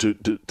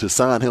to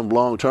sign him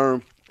long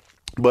term.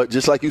 But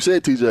just like you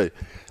said, TJ,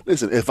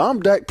 listen, if I'm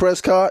Dak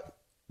Prescott,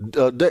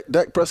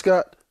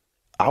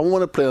 I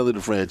want to play under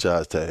the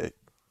franchise tag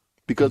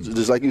because,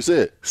 just like you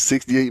said,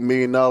 $68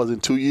 million in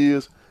 2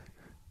 years,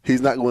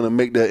 he's not going to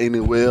make that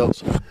anywhere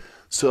else.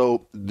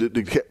 So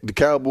the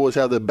Cowboys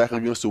have their back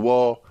against the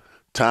wall.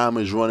 Time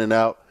is running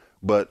out,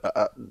 but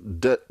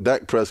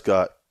Dak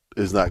Prescott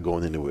is not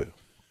going anywhere.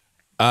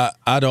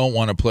 I don't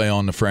want to play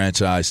on the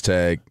franchise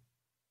tag,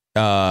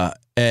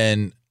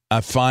 and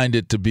I find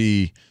it to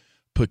be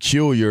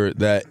peculiar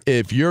that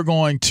if you're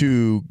going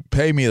to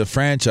pay me the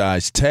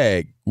franchise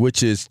tag,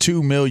 which is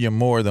 $2 million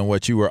more than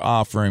what you were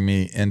offering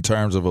me in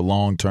terms of a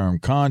long-term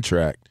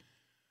contract,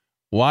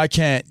 why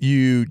can't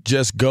you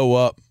just go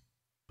up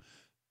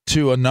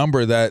to a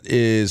number that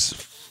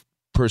is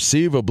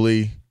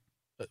perceivably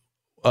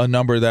a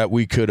number that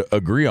we could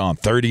agree on,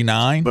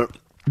 39? But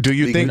do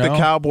you think the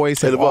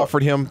Cowboys have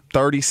offered him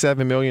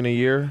 $37 million a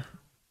year?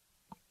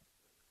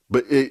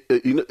 But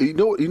you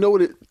know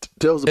what it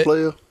tells the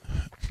player?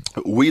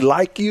 We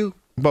like you,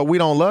 but we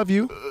don't love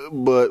you.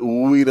 But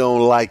we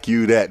don't like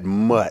you that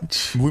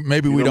much.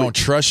 Maybe we don't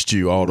trust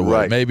you all the way.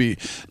 Right. Maybe,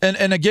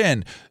 and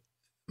again,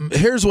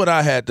 here's what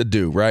I had to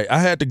do. Right, I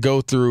had to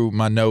go through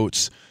my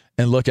notes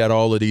and look at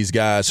all of these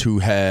guys who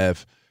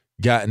have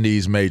gotten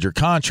these major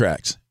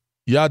contracts.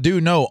 Y'all do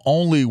know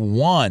only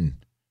one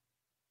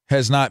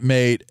has not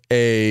made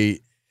a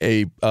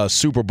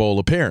Super Bowl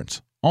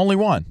appearance. Only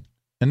one,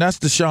 and that's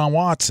Deshaun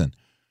Watson.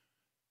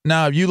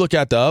 Now, if you look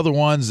at the other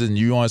ones and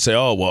you want to say,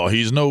 "Oh, well,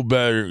 he's no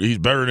better. He's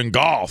better than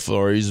Goff,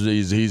 or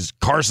he's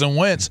Carson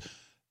Wentz,"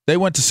 they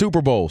went to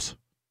Super Bowls.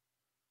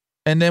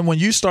 And then when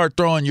you start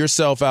throwing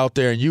yourself out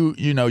there and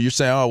you're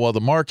saying, "Oh, well,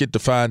 the market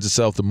defines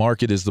itself. The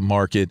market is the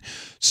market.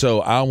 So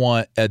I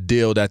want a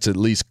deal that's at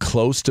least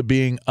close to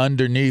being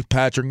underneath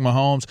Patrick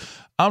Mahomes."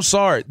 I'm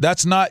sorry,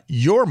 that's not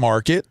your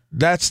market.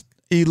 That's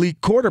elite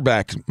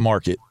quarterback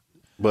market.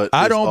 But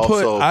I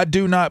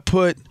do not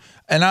put.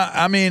 And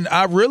I mean,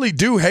 I really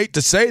do hate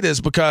to say this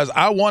because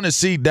I want to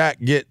see Dak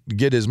get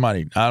his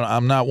money.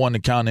 I'm not one to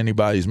count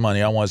anybody's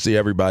money. I want to see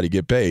everybody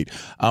get paid.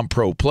 I'm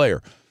pro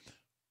player.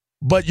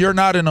 But you're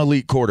not an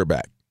elite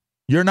quarterback.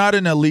 You're not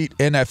an elite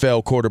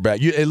NFL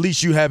quarterback. At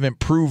least you haven't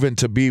proven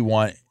to be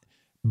one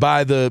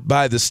by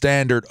the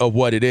standard of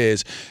what it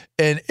is.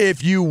 And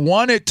if you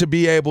wanted to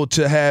be able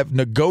to have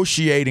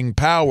negotiating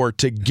power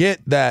to get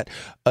that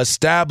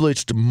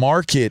established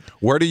market.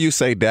 Where do you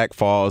say Dak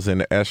falls in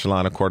the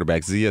echelon of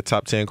quarterbacks? Is he a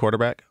top 10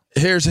 quarterback?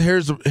 Here's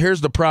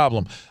the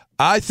problem.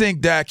 I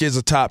think Dak is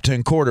a top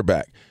 10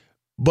 quarterback.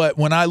 But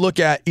when I look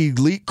at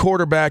elite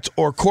quarterbacks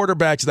or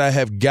quarterbacks that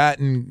have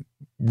gotten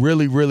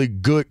really, really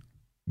good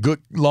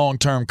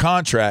long-term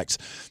contracts,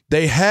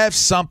 they have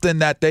something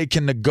that they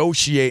can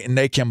negotiate and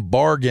they can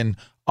bargain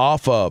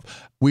off of.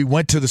 We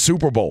went to the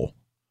Super Bowl.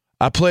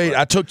 I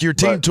took your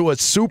team to a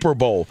Super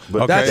Bowl.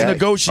 That's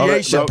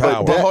negotiation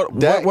power.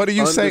 What do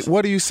you say?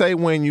 What do you say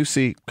when you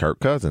see Kirk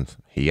Cousins?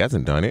 He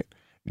hasn't done it.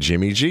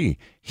 Jimmy G,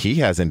 he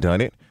hasn't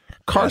done it.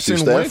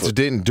 Carson Wentz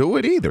didn't do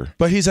it either.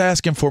 But he's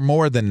asking for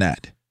more than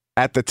that.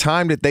 At the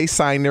time that they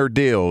signed their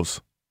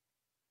deals,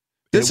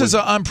 this is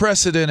an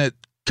unprecedented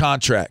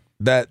contract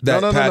that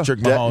Patrick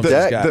Mahomes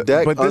has got.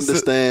 Dak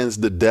understands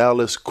the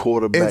Dallas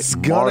quarterback It's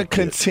going to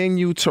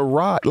continue to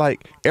rot.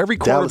 Like, every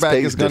quarterback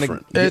is going to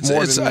get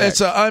more than that. It's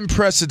an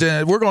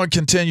unprecedented. We're going to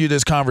continue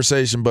this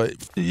conversation, but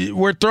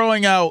we're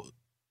throwing out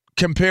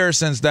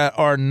comparisons that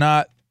are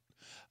not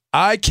 –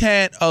 I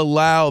can't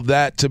allow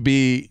that to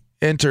be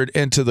entered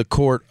into the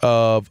court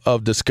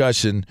of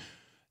discussion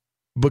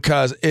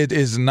because it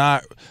is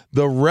not –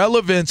 the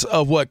relevance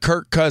of what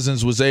Kirk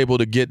Cousins was able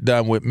to get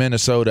done with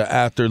Minnesota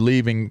after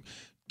leaving –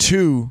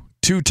 two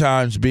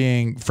times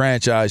being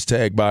franchise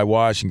tagged by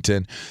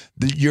Washington,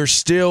 you're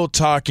still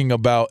talking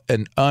about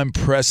an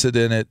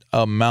unprecedented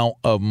amount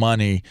of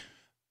money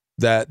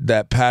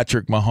that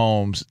Patrick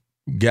Mahomes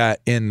got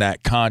in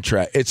that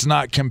contract. It's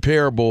not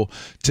comparable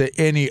to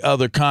any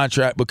other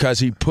contract because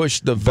he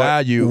pushed the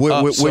value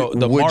up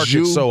the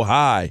market so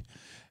high.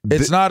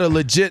 It's not a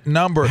legit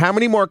number. How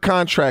many more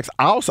contracts?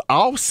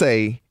 I'll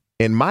say,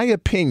 in my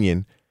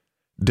opinion,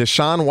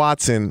 Deshaun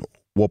Watson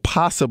will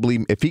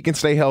possibly, if he can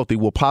stay healthy,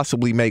 will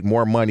possibly make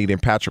more money than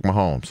Patrick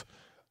Mahomes.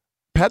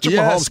 Patrick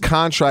Mahomes'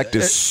 contract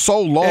is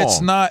so long.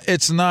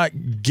 It's not.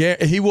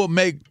 He will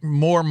make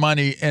more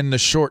money in the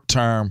short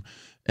term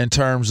in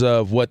terms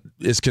of what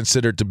is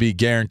considered to be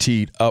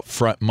guaranteed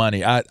upfront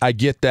money. I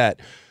get that,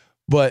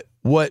 but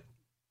what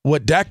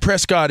Dak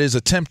Prescott is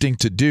attempting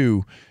to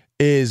do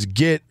is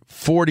get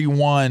 $40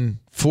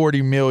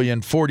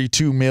 million,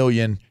 $42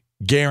 million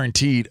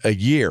guaranteed a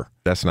year.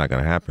 That's not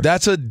going to happen.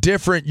 That's a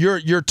different.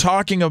 You're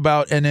talking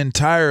about an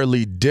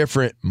entirely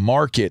different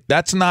market.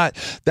 That's not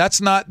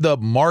the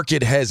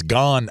market has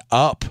gone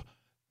up.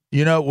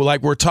 You know,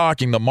 like we're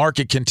talking, the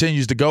market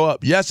continues to go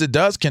up. Yes, it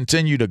does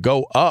continue to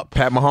go up.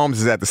 Pat Mahomes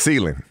is at the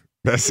ceiling.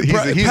 He's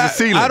the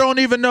ceiling. I don't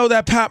even know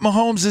that Pat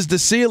Mahomes is the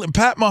ceiling.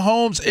 Pat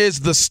Mahomes is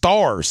the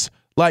stars.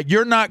 Like,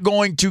 you're not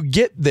going to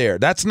get there.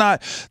 That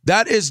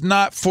is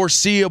not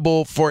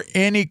foreseeable for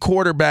any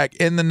quarterback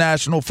in the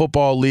National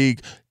Football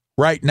League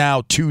right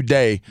now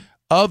today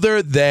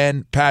other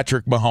than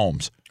Patrick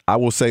Mahomes. I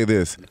will say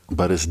this.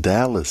 But it's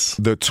Dallas.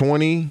 The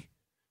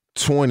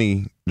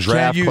 2020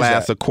 draft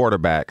class of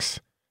quarterbacks,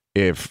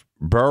 if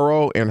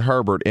Burrow and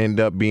Herbert end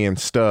up being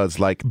studs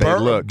like they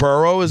look.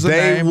 Burrow is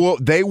They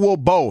will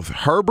both,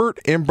 Herbert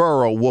and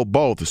Burrow will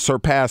both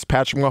surpass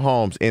Patrick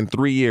Mahomes in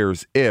 3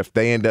 years if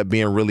they end up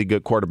being really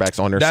good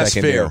quarterbacks on their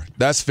second year.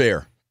 That's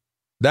fair.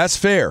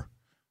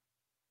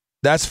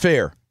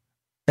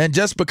 And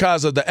just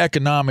because of the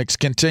economics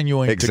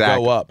continuing to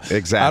go up.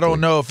 Exactly. I don't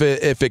know if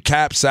it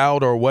caps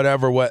out or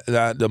whatever,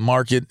 the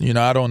market,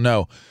 I don't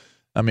know.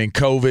 I mean,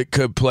 COVID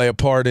could play a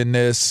part in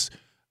this.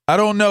 I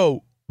don't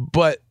know,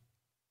 but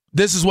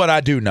this is what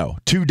I do know.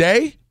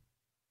 Today,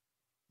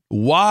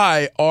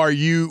 why are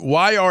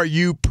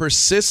you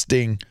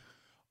persisting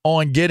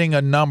on getting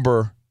a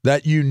number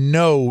that you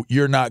know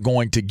you're not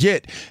going to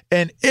get?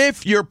 And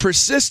if you're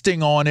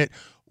persisting on it,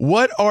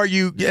 what are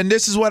you, and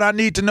this is what I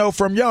need to know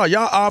from y'all.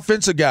 Y'all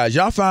offensive guys,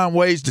 y'all find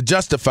ways to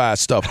justify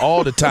stuff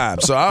all the time.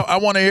 So I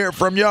want to hear it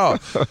from y'all.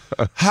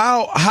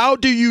 How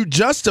do you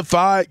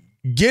justify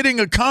getting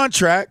a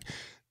contract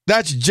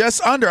that's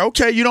just under?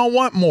 Okay, you don't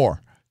want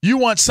more. You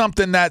want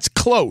something that's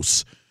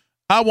close.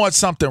 I want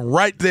something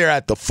right there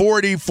at the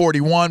 40,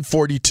 41,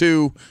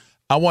 42.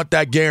 I want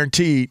that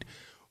guaranteed.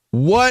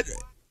 What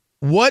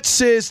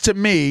says to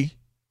me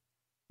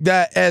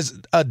that as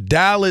a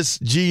Dallas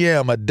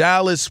GM, a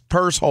Dallas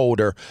purse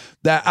holder,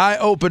 that I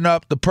open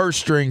up the purse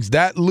strings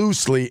that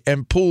loosely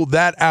and pull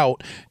that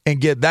out and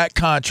get that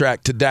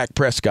contract to Dak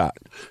Prescott?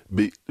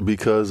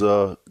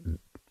 Because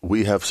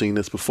we have seen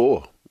this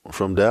before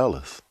from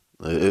Dallas.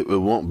 It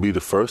won't be the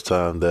first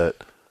time that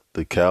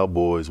the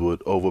Cowboys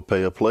would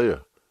overpay a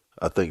player.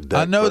 I think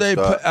Dak Prescott,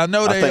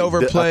 they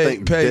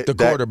overpaid the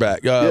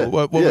quarterback.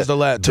 What was the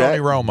last? Tony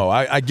Romo.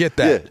 I get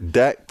that. Yeah,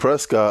 Dak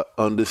Prescott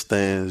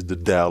understands the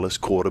Dallas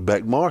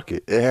quarterback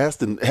market. It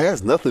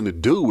has nothing to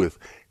do with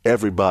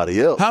everybody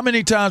else. How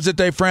many times did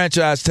they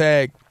franchise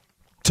tag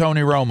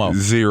Tony Romo?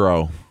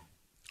 0.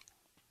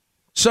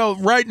 So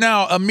right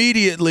now,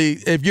 immediately,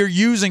 if you're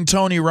using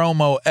Tony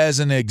Romo as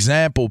an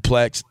example,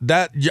 Plex,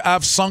 that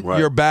I've sunk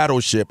your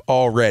battleship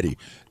already.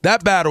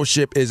 That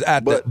battleship is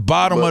at the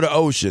bottom of the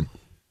ocean.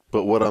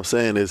 But what I'm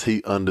saying is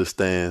he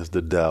understands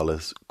the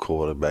Dallas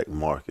quarterback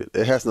market.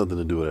 It has nothing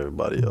to do with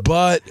everybody else.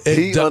 But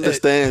he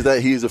understands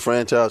that he's a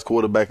franchise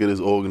quarterback of this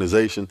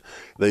organization.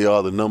 They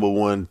are the number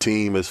one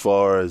team as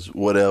far as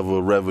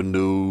whatever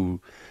revenue,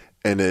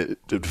 and the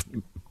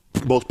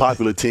most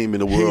popular team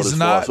in the world as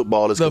far as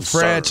football is concerned. He's not the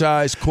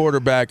franchise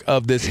quarterback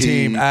of this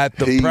team at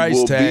the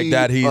price tag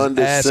that he's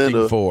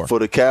asking for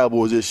the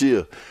Cowboys this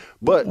year.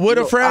 But with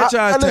a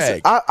franchise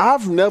tag,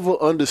 I've never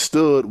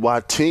understood why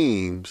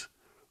teams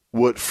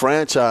would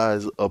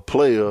franchise a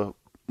player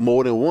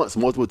more than once,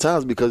 multiple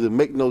times, because it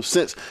makes no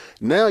sense.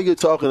 Now you're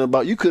talking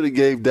about you could have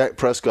gave Dak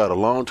Prescott a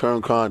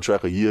long-term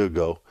contract a year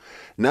ago.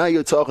 Now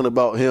you're talking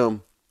about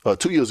him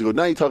 2 years ago.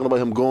 Now you're talking about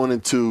him going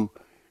into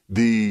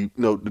the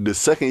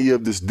second year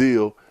of this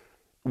deal,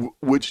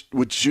 which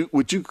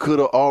you could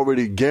have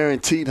already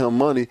guaranteed him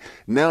money.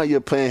 Now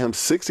you're paying him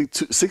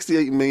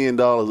 $68 million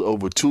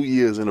over 2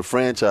 years in a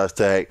franchise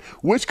tag,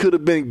 which could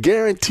have been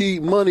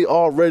guaranteed money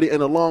already in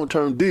a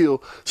long-term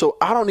deal. So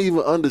I don't even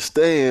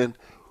understand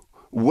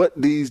what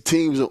these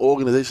teams and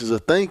organizations are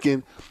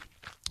thinking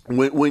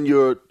when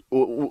you're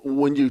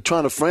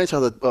trying to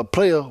franchise a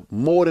player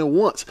more than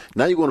once.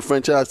 Now you're going to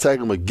franchise tag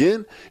him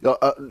again.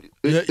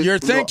 You're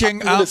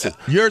thinking, I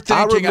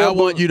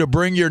want you to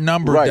bring your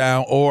number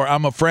down, or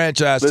I'm a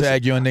franchise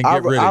tag you and then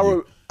get rid of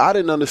you. I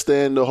didn't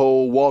understand the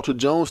whole Walter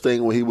Jones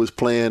thing when he was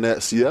playing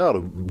at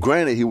Seattle.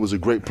 Granted, he was a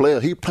great player.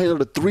 He played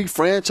under 3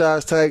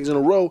 franchise tags in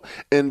a row,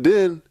 and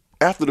then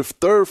after the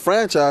 3rd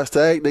franchise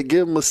tag, they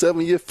give him a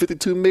 7-year,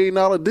 $52 million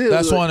deal.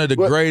 That's one of the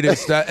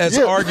greatest. That's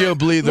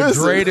arguably the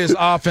greatest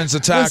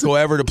offensive tackle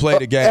ever to play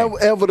the game.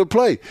 Ever to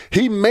play.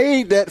 He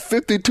made that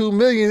 $52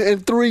 million in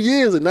 3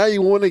 years, and now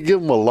you want to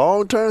give him a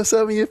long-term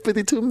 7-year,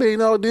 $52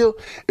 million deal?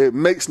 It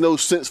makes no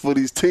sense for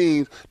these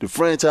teams to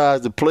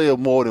franchise the player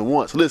more than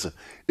once. Listen,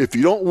 if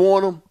you don't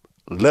want him,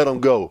 let him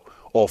go,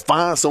 or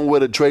find somewhere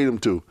to trade him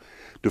to.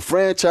 The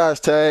franchise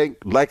tag,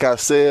 like I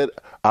said,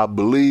 I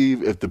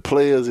believe if the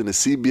players in the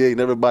CBA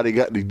and everybody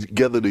got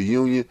together, the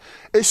union,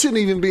 it shouldn't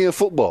even be in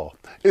football.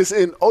 It's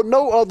in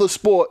no other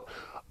sport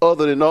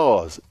other than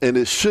ours, and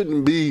it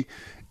shouldn't be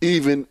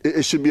even.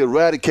 It should be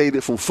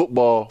eradicated from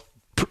football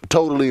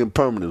totally and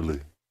permanently.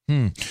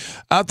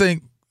 I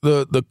think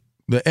the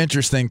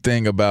interesting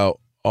thing about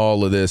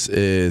all of this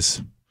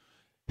is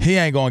he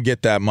ain't gonna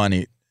get that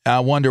money. I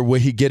wonder, will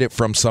he get it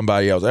from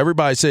somebody else?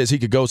 Everybody says he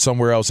could go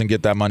somewhere else and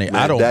get that money.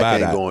 I don't buy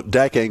that.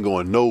 Dak ain't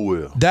going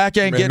nowhere. Dak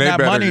ain't getting that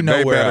money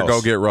nowhere else. They better go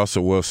get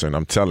Russell Wilson.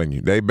 I'm telling you.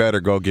 They better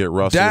go get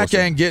Russell Wilson.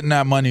 Dak ain't getting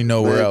that money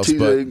nowhere else.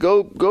 TJ,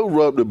 go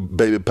rub the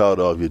baby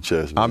powder off your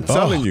chest, man. I'm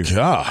telling you.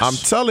 Gosh. I'm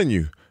telling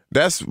you.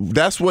 That's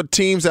what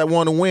teams that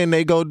want to win,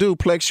 they go do.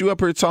 Plex, you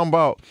up here talking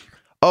about,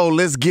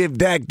 let's give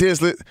Dak this.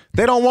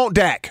 They don't want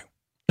Dak.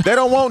 They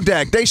don't want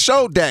Dak. They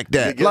showed Dak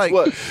that. They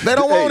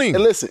don't want him.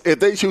 And listen, if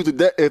they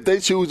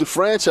choose to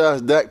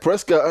franchise Dak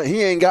Prescott,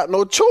 he ain't got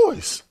no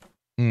choice.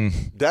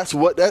 That's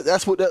what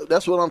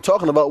I'm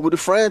talking about with the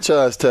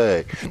franchise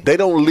tag. They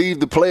don't leave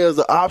the players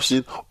the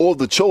option or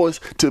the choice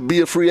to be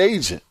a free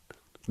agent.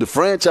 The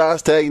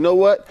franchise tag, you know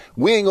what?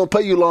 We ain't going to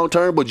pay you long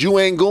term, but you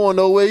ain't going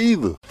nowhere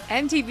either.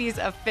 MTV's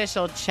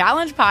official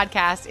Challenge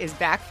podcast is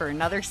back for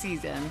another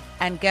season.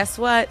 And guess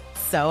what?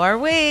 So are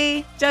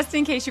we. Just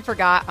in case you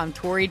forgot, I'm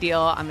Tori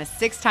Deal. I'm a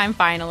 6-time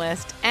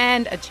finalist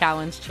and a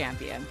Challenge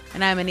champion.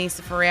 And I'm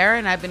Anissa Ferreira,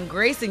 and I've been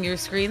gracing your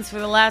screens for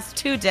the last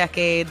 2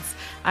 decades.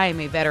 I am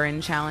a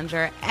veteran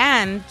challenger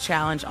and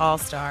Challenge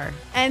All-Star.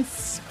 And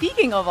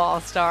speaking of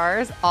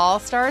All-Stars,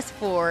 All-Stars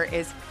 4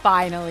 is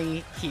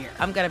finally here.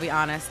 I'm going to be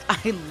honest.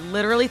 I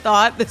literally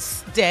thought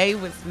this day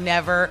was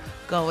never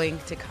going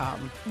to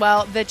come.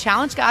 Well, the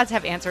Challenge gods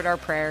have answered our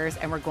prayers,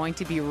 and we're going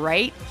to be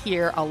right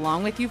here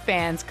along with you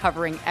fans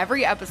covering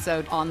every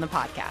episode on the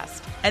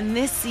podcast. And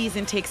this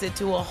season takes it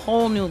to a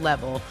whole new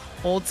level.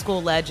 Old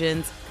school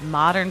legends,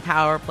 modern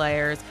power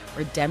players,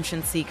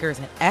 redemption seekers,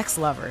 and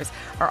ex-lovers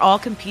are all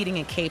competing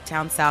in Cape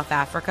Town, South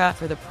Africa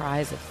for the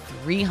prize of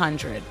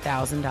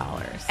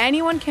 $300,000.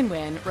 Anyone can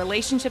win,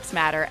 relationships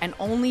matter, and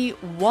only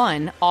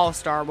one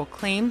All-Star will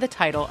claim the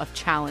title of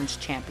Challenge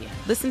champion.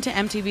 Listen to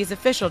MTV's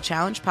official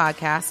Challenge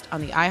podcast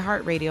on the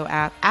iHeartRadio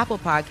app, Apple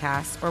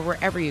Podcasts, or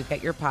wherever you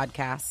get your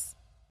podcasts.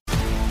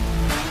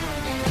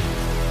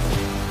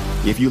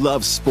 If you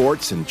love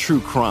sports and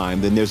true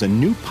crime, then there's a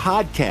new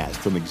podcast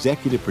from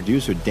executive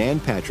producer Dan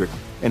Patrick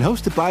and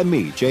hosted by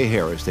me, Jay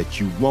Harris,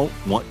 that you won't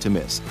want to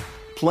miss.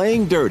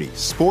 Playing Dirty: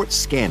 Sports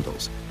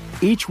Scandals.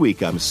 Each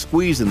week, I'm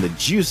squeezing the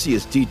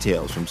juiciest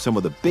details from some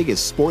of the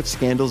biggest sports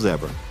scandals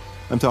ever.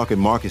 I'm talking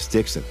Marcus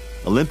Dixon,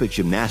 Olympic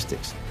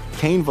gymnastics,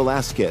 Cain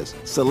Velasquez,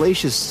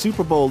 salacious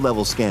Super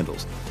Bowl-level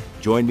scandals.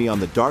 Join me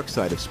on the dark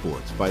side of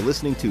sports by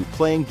listening to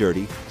Playing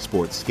Dirty: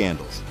 Sports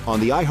Scandals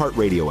on the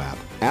iHeartRadio app,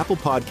 Apple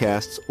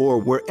Podcasts, or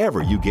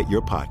wherever you get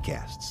your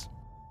podcasts.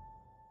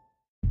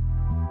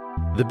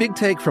 The Big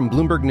Take from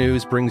Bloomberg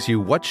News brings you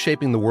what's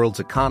shaping the world's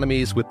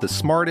economies with the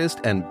smartest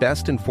and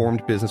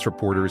best-informed business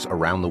reporters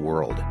around the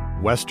world.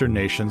 Western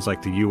nations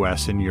like the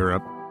U.S. and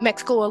Europe.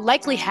 Mexico will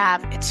likely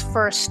have its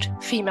first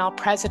female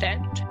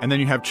president. And then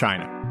you have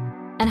China.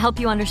 And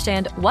help you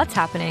understand what's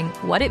happening,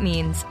 what it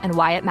means, and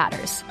why it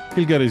matters.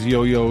 He'll get his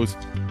yo-yos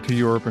to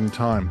Europe in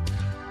time.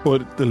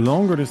 But the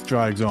longer this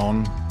drags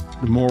on,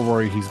 the more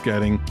worried he's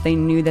getting. They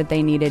knew that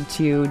they needed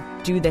to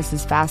do this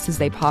as fast as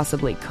they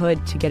possibly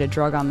could to get a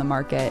drug on the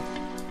market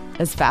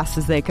as fast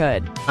as they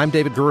could. I'm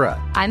David Gura.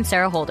 I'm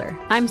Sarah Holder.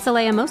 I'm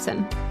Saleha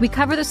Mohsen. We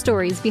cover the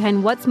stories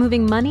behind what's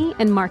moving money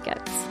and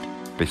markets.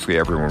 Basically,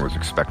 everyone was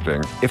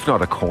expecting, if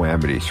not a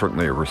calamity,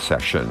 certainly a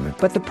recession.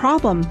 But the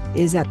problem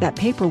is that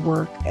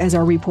paperwork, as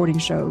our reporting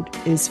showed,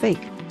 is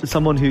fake. As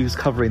someone who's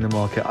covering the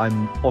market,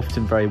 I'm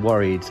often very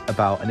worried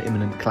about an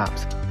imminent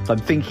collapse. So I'm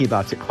thinking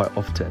about it quite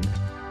often.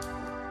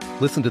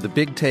 Listen to The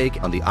Big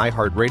Take on the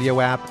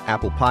iHeartRadio app,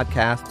 Apple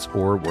Podcasts,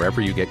 or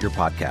wherever you get your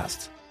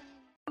podcasts.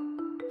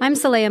 I'm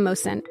Saleha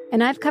Mohsen,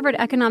 and I've covered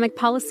economic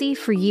policy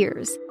for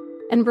years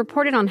and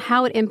reported on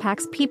how it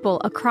impacts people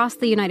across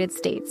the United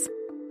States.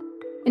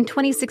 In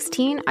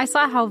 2016, I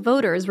saw how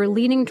voters were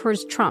leaning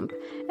towards Trump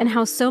and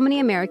how so many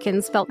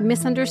Americans felt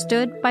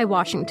misunderstood by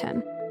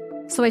Washington.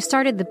 So I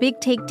started The Big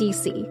Take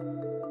DC.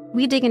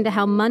 We dig into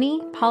how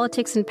money,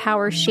 politics, and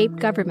power shape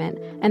government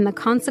and the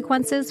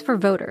consequences for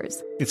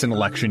voters. It's an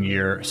election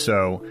year,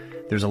 so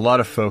there's a lot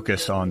of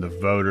focus on the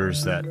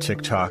voters that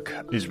TikTok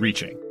is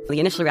reaching. The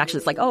initial reaction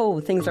is like, oh,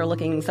 things are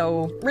looking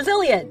so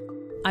resilient.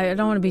 I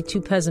don't want to be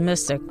too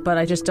pessimistic, but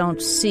I just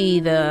don't see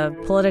the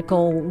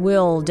political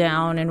will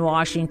down in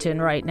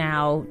Washington right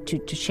now to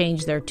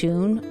change their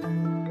tune.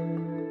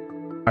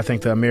 I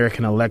think the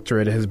American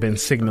electorate has been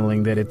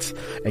signaling that it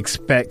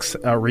expects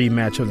a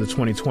rematch of the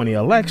 2020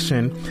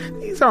 election.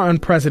 These are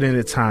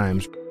unprecedented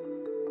times.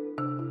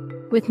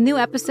 With new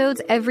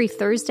episodes every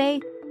Thursday,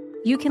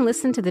 you can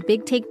listen to The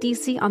Big Take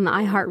DC on the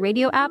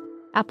iHeartRadio app,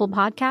 Apple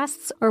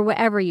Podcasts, or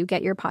wherever you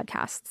get your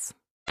podcasts.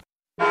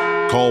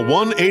 Call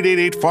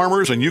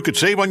 1-888-FARMERS and you could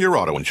save on your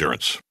auto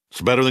insurance. It's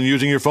better than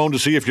using your phone to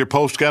see if your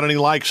post got any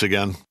likes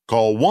again.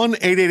 Call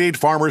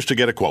 1-888-FARMERS to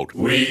get a quote.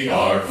 We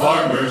are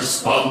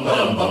farmers. Bum,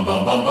 bum, bum,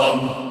 bum, bum,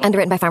 bum.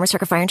 Underwritten by Farmers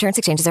Truck Fire Insurance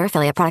Exchanges or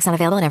affiliate. Products not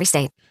available in every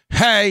state.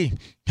 Hey,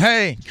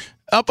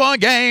 up on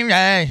game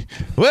day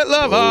with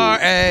LeVar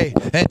A.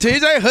 and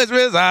TJ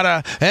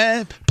Husbandzada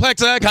and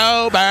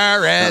Plexico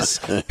Barris.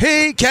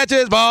 He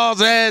catches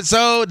balls and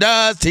so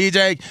does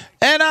TJ.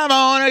 And I'm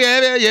gonna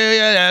give you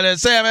the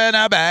 7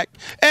 back.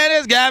 And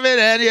it's Gavin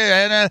and you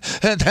and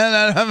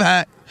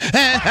back.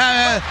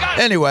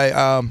 Anyway,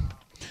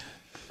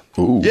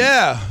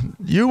 yeah,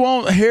 you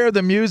won't hear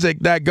the music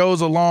that goes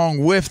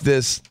along with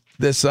this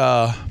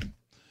freestyle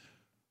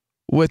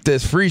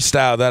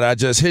that I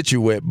just hit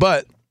you with,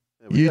 but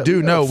you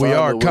do know we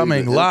are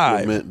coming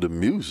live. Implement the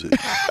music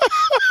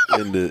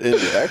in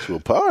the actual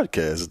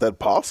podcast. Is that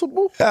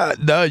possible?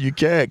 No, you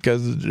can't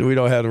because we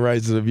don't have the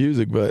rights to the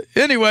music. But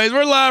anyways,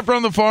 we're live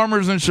from the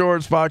Farmers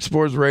Insurance Fox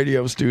Sports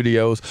Radio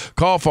studios.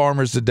 Call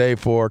Farmers today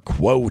for a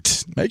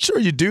quote. Make sure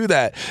you do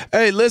that.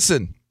 Hey,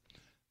 listen,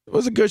 it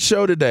was a good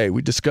show today.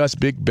 We discussed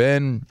Big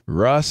Ben,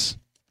 Russ,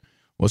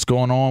 what's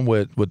going on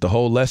with the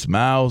whole Les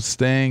Miles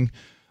thing.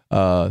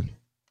 A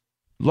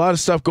lot of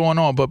stuff going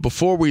on. But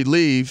before we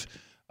leave,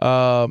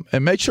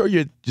 and make sure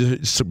you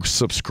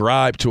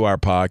subscribe to our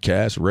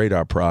podcast, rate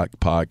our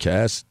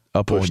podcast,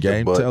 Up On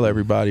Game, tell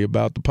everybody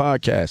about the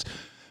podcast.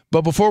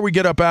 But before we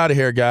get up out of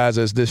here, guys,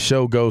 as this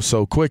show goes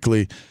so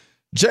quickly,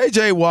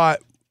 J.J. Watt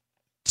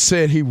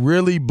said he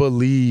really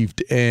believed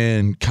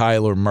in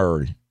Kyler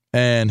Murray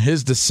and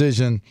his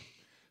decision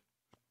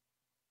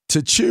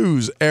to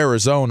choose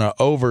Arizona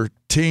over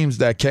teams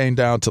that came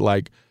down to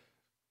like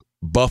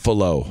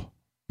Buffalo.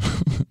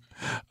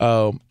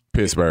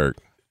 Pittsburgh.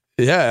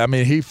 Yeah, I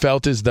mean, he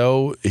felt as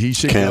though he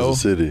should go.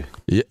 Kansas City.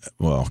 Yeah,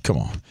 well, come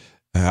on.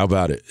 How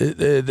about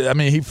it? I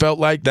mean, he felt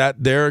like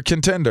that they're a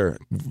contender.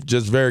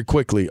 Just very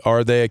quickly,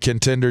 are they a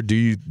contender? Do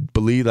you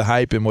believe the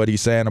hype in what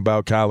he's saying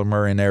about Kyler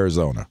Murray in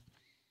Arizona?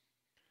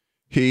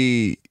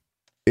 If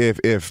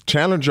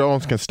Chandler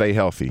Jones can stay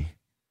healthy,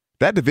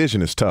 that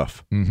division is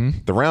tough. Mm-hmm.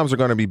 The Rams are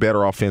going to be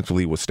better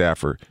offensively with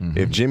Stafford. Mm-hmm.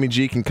 If Jimmy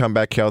G can come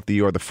back healthy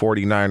or the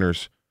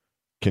 49ers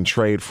can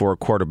trade for a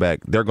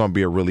quarterback, they're going to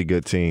be a really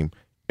good team.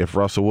 If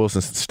Russell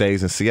Wilson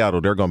stays in Seattle,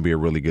 they're going to be a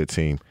really good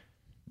team.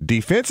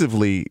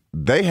 Defensively,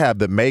 they have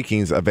the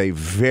makings of a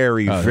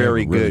very,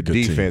 very good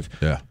defense. Team.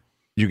 Yeah.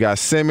 You got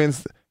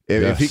Simmons.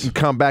 If he can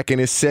come back in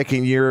his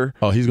second year,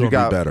 he's going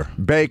to be better.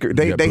 Baker,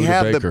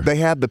 they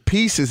have the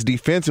pieces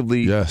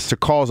defensively to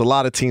cause a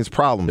lot of teams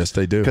problems. Yes,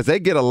 they do. Because they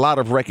get a lot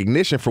of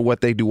recognition for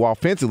what they do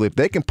offensively. If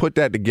they can put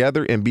that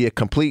together and be a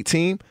complete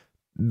team,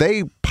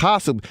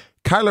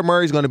 Kyler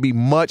Murray's going to be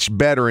much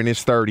better in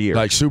his third year.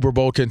 Like Super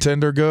Bowl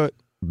contender good?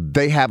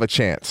 They have a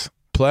chance.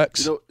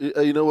 Plex?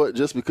 You know what?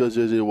 Just because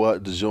J.J.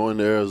 Watt joined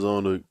the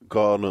Arizona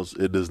Cardinals,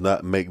 it does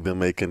not make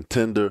them a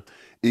contender,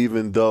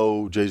 even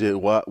though J.J.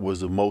 Watt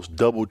was the most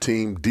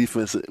double-team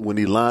defense. When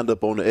he lined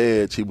up on the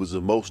edge, he was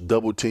the most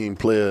double-team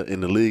player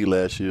in the league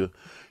last year.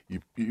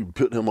 You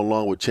put him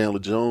along with Chandler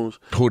Jones.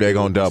 Who they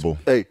going to double?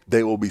 Hey,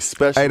 they will be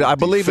special. Hey, I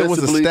believe it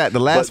was a stat. The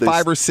last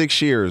 5 or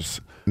 6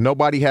 years,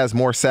 nobody has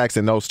more sacks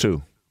than those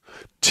two.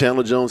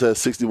 Chandler Jones has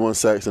 61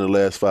 sacks in the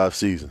last 5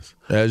 seasons.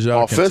 As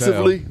y'all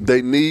Offensively, can tell,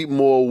 they need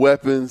more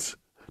weapons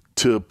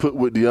to put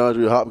with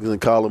DeAndre Hopkins and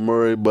Kyler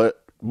Murray,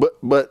 but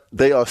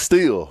they are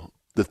still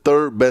the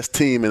third best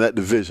team in that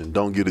division.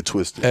 Don't get it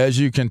twisted. As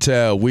you can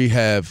tell, we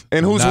have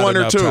and who's not 1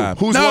 or 2? Time.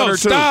 Who's 1 or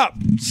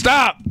 2?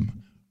 Stop!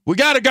 We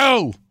got to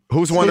go.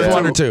 Who's 1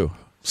 or 2?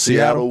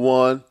 Seattle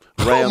 1.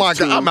 Rams oh my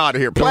God, 2. I'm out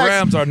of here. The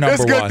Rams are number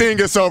 1. This good thing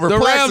is over. The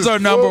Rams are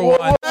number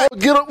 1.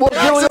 Get on your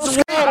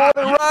skateboard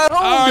and ride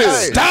home.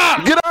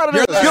 Stop! Get out of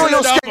there. Get on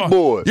your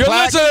skateboard. You're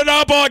listening to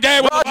Up All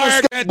Game with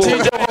Mark and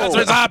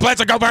TJ.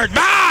 Let's go Birds.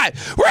 Bye!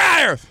 We're out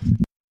here.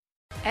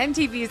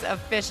 MTV's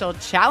official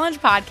Challenge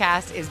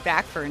podcast is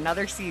back for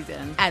another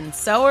season. And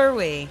so are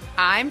we.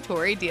 I'm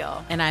Tori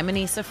Deal. And I'm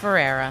Anissa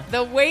Ferreira.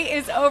 The wait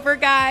is over,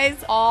 guys.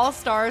 All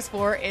Stars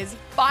 4 is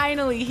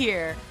finally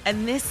here.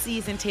 And this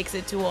season takes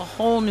it to a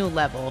whole new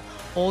level.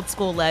 Old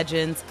school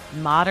legends,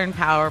 modern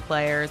power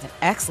players, and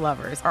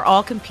ex-lovers are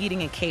all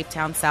competing in Cape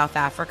Town, South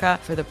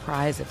Africa for the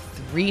prize of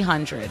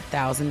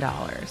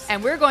 $300,000.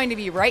 And we're going to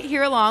be right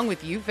here along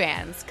with you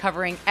fans,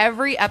 covering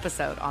every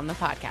episode on the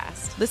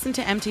podcast. Listen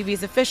to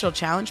MTV's official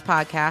Challenge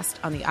podcast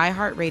on the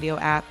iHeartRadio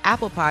app,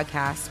 Apple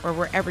Podcasts, or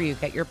wherever you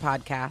get your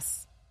podcasts.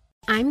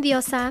 I'm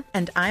Diosa.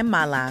 And I'm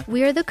Mala.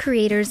 We are the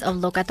creators of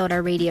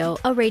Locatora Radio,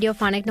 a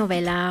radiophonic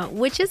novela,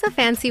 which is a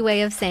fancy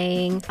way of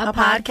saying a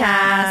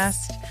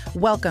podcast.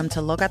 Welcome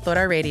to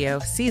Locatora Radio,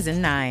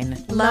 Season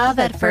 9. Love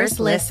at first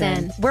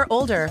listen. We're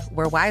older,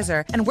 we're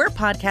wiser, and we're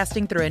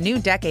podcasting through a new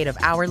decade of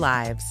our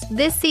lives.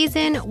 This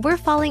season, we're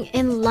falling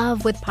in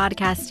love with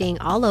podcasting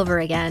all over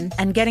again.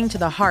 And getting to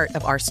the heart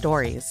of our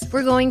stories.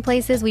 We're going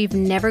places we've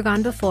never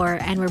gone before,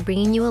 and we're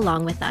bringing you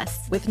along with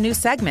us. With new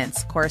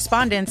segments,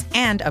 correspondence,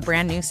 and a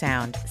brand new sound.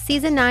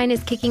 Season 9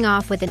 is kicking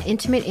off with an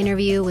intimate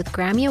interview with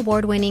Grammy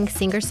Award-winning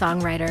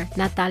singer-songwriter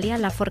Natalia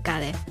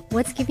Lafourcade.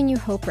 What's giving you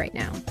hope right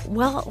now?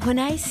 Well, when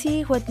I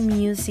see what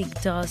music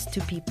does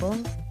to people,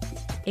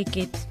 it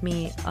gives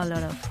me a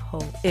lot of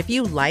hope. If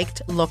you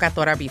liked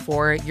Locatora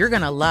before, you're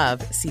going to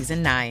love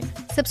Season 9.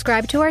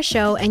 Subscribe to our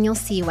show and you'll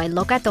see why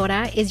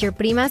Locatora is your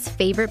prima's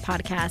favorite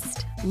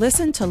podcast.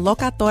 Listen to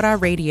Locatora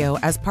Radio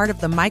as part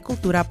of the My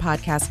Cultura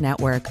Podcast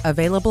Network,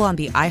 available on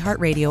the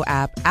iHeartRadio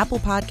app, Apple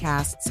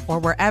Podcasts, or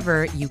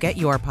wherever you get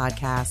your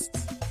podcasts.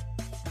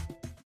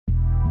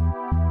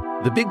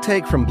 The Big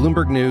Take from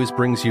Bloomberg News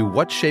brings you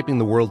what's shaping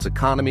the world's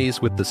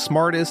economies with the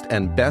smartest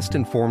and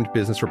best-informed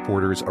business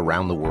reporters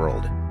around the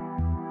world.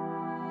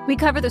 We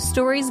cover the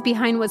stories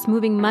behind what's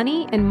moving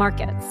money and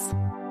markets.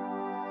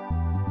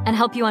 And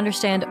help you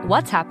understand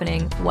what's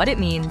happening, what it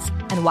means,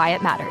 and why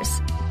it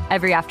matters.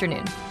 Every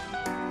afternoon.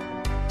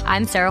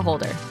 I'm Sarah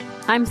Holder.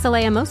 I'm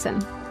Saleha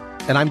Mohsin.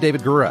 And I'm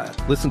David Gura.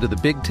 Listen to The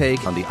Big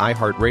Take on the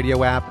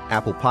iHeartRadio app,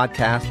 Apple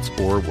Podcasts,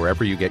 or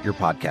wherever you get your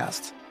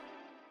podcasts.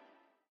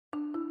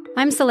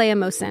 I'm Saleha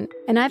Mohsin,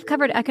 and I've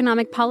covered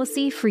economic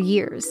policy for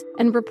years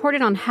and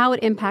reported on how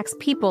it impacts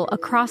people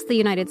across the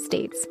United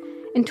States.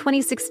 In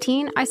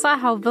 2016, I saw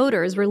how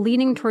voters were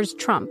leaning towards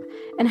Trump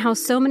and how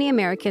so many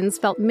Americans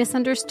felt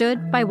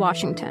misunderstood by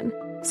Washington.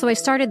 So I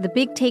started The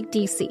Big Take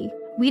DC.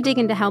 We dig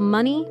into how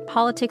money,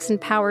 politics, and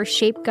power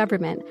shape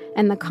government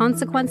and the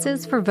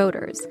consequences for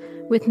voters.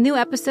 With new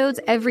episodes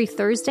every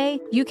Thursday,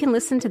 you can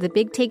listen to The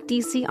Big Take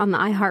DC on the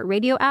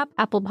iHeartRadio app,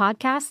 Apple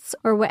Podcasts,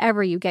 or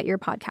wherever you get your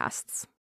podcasts.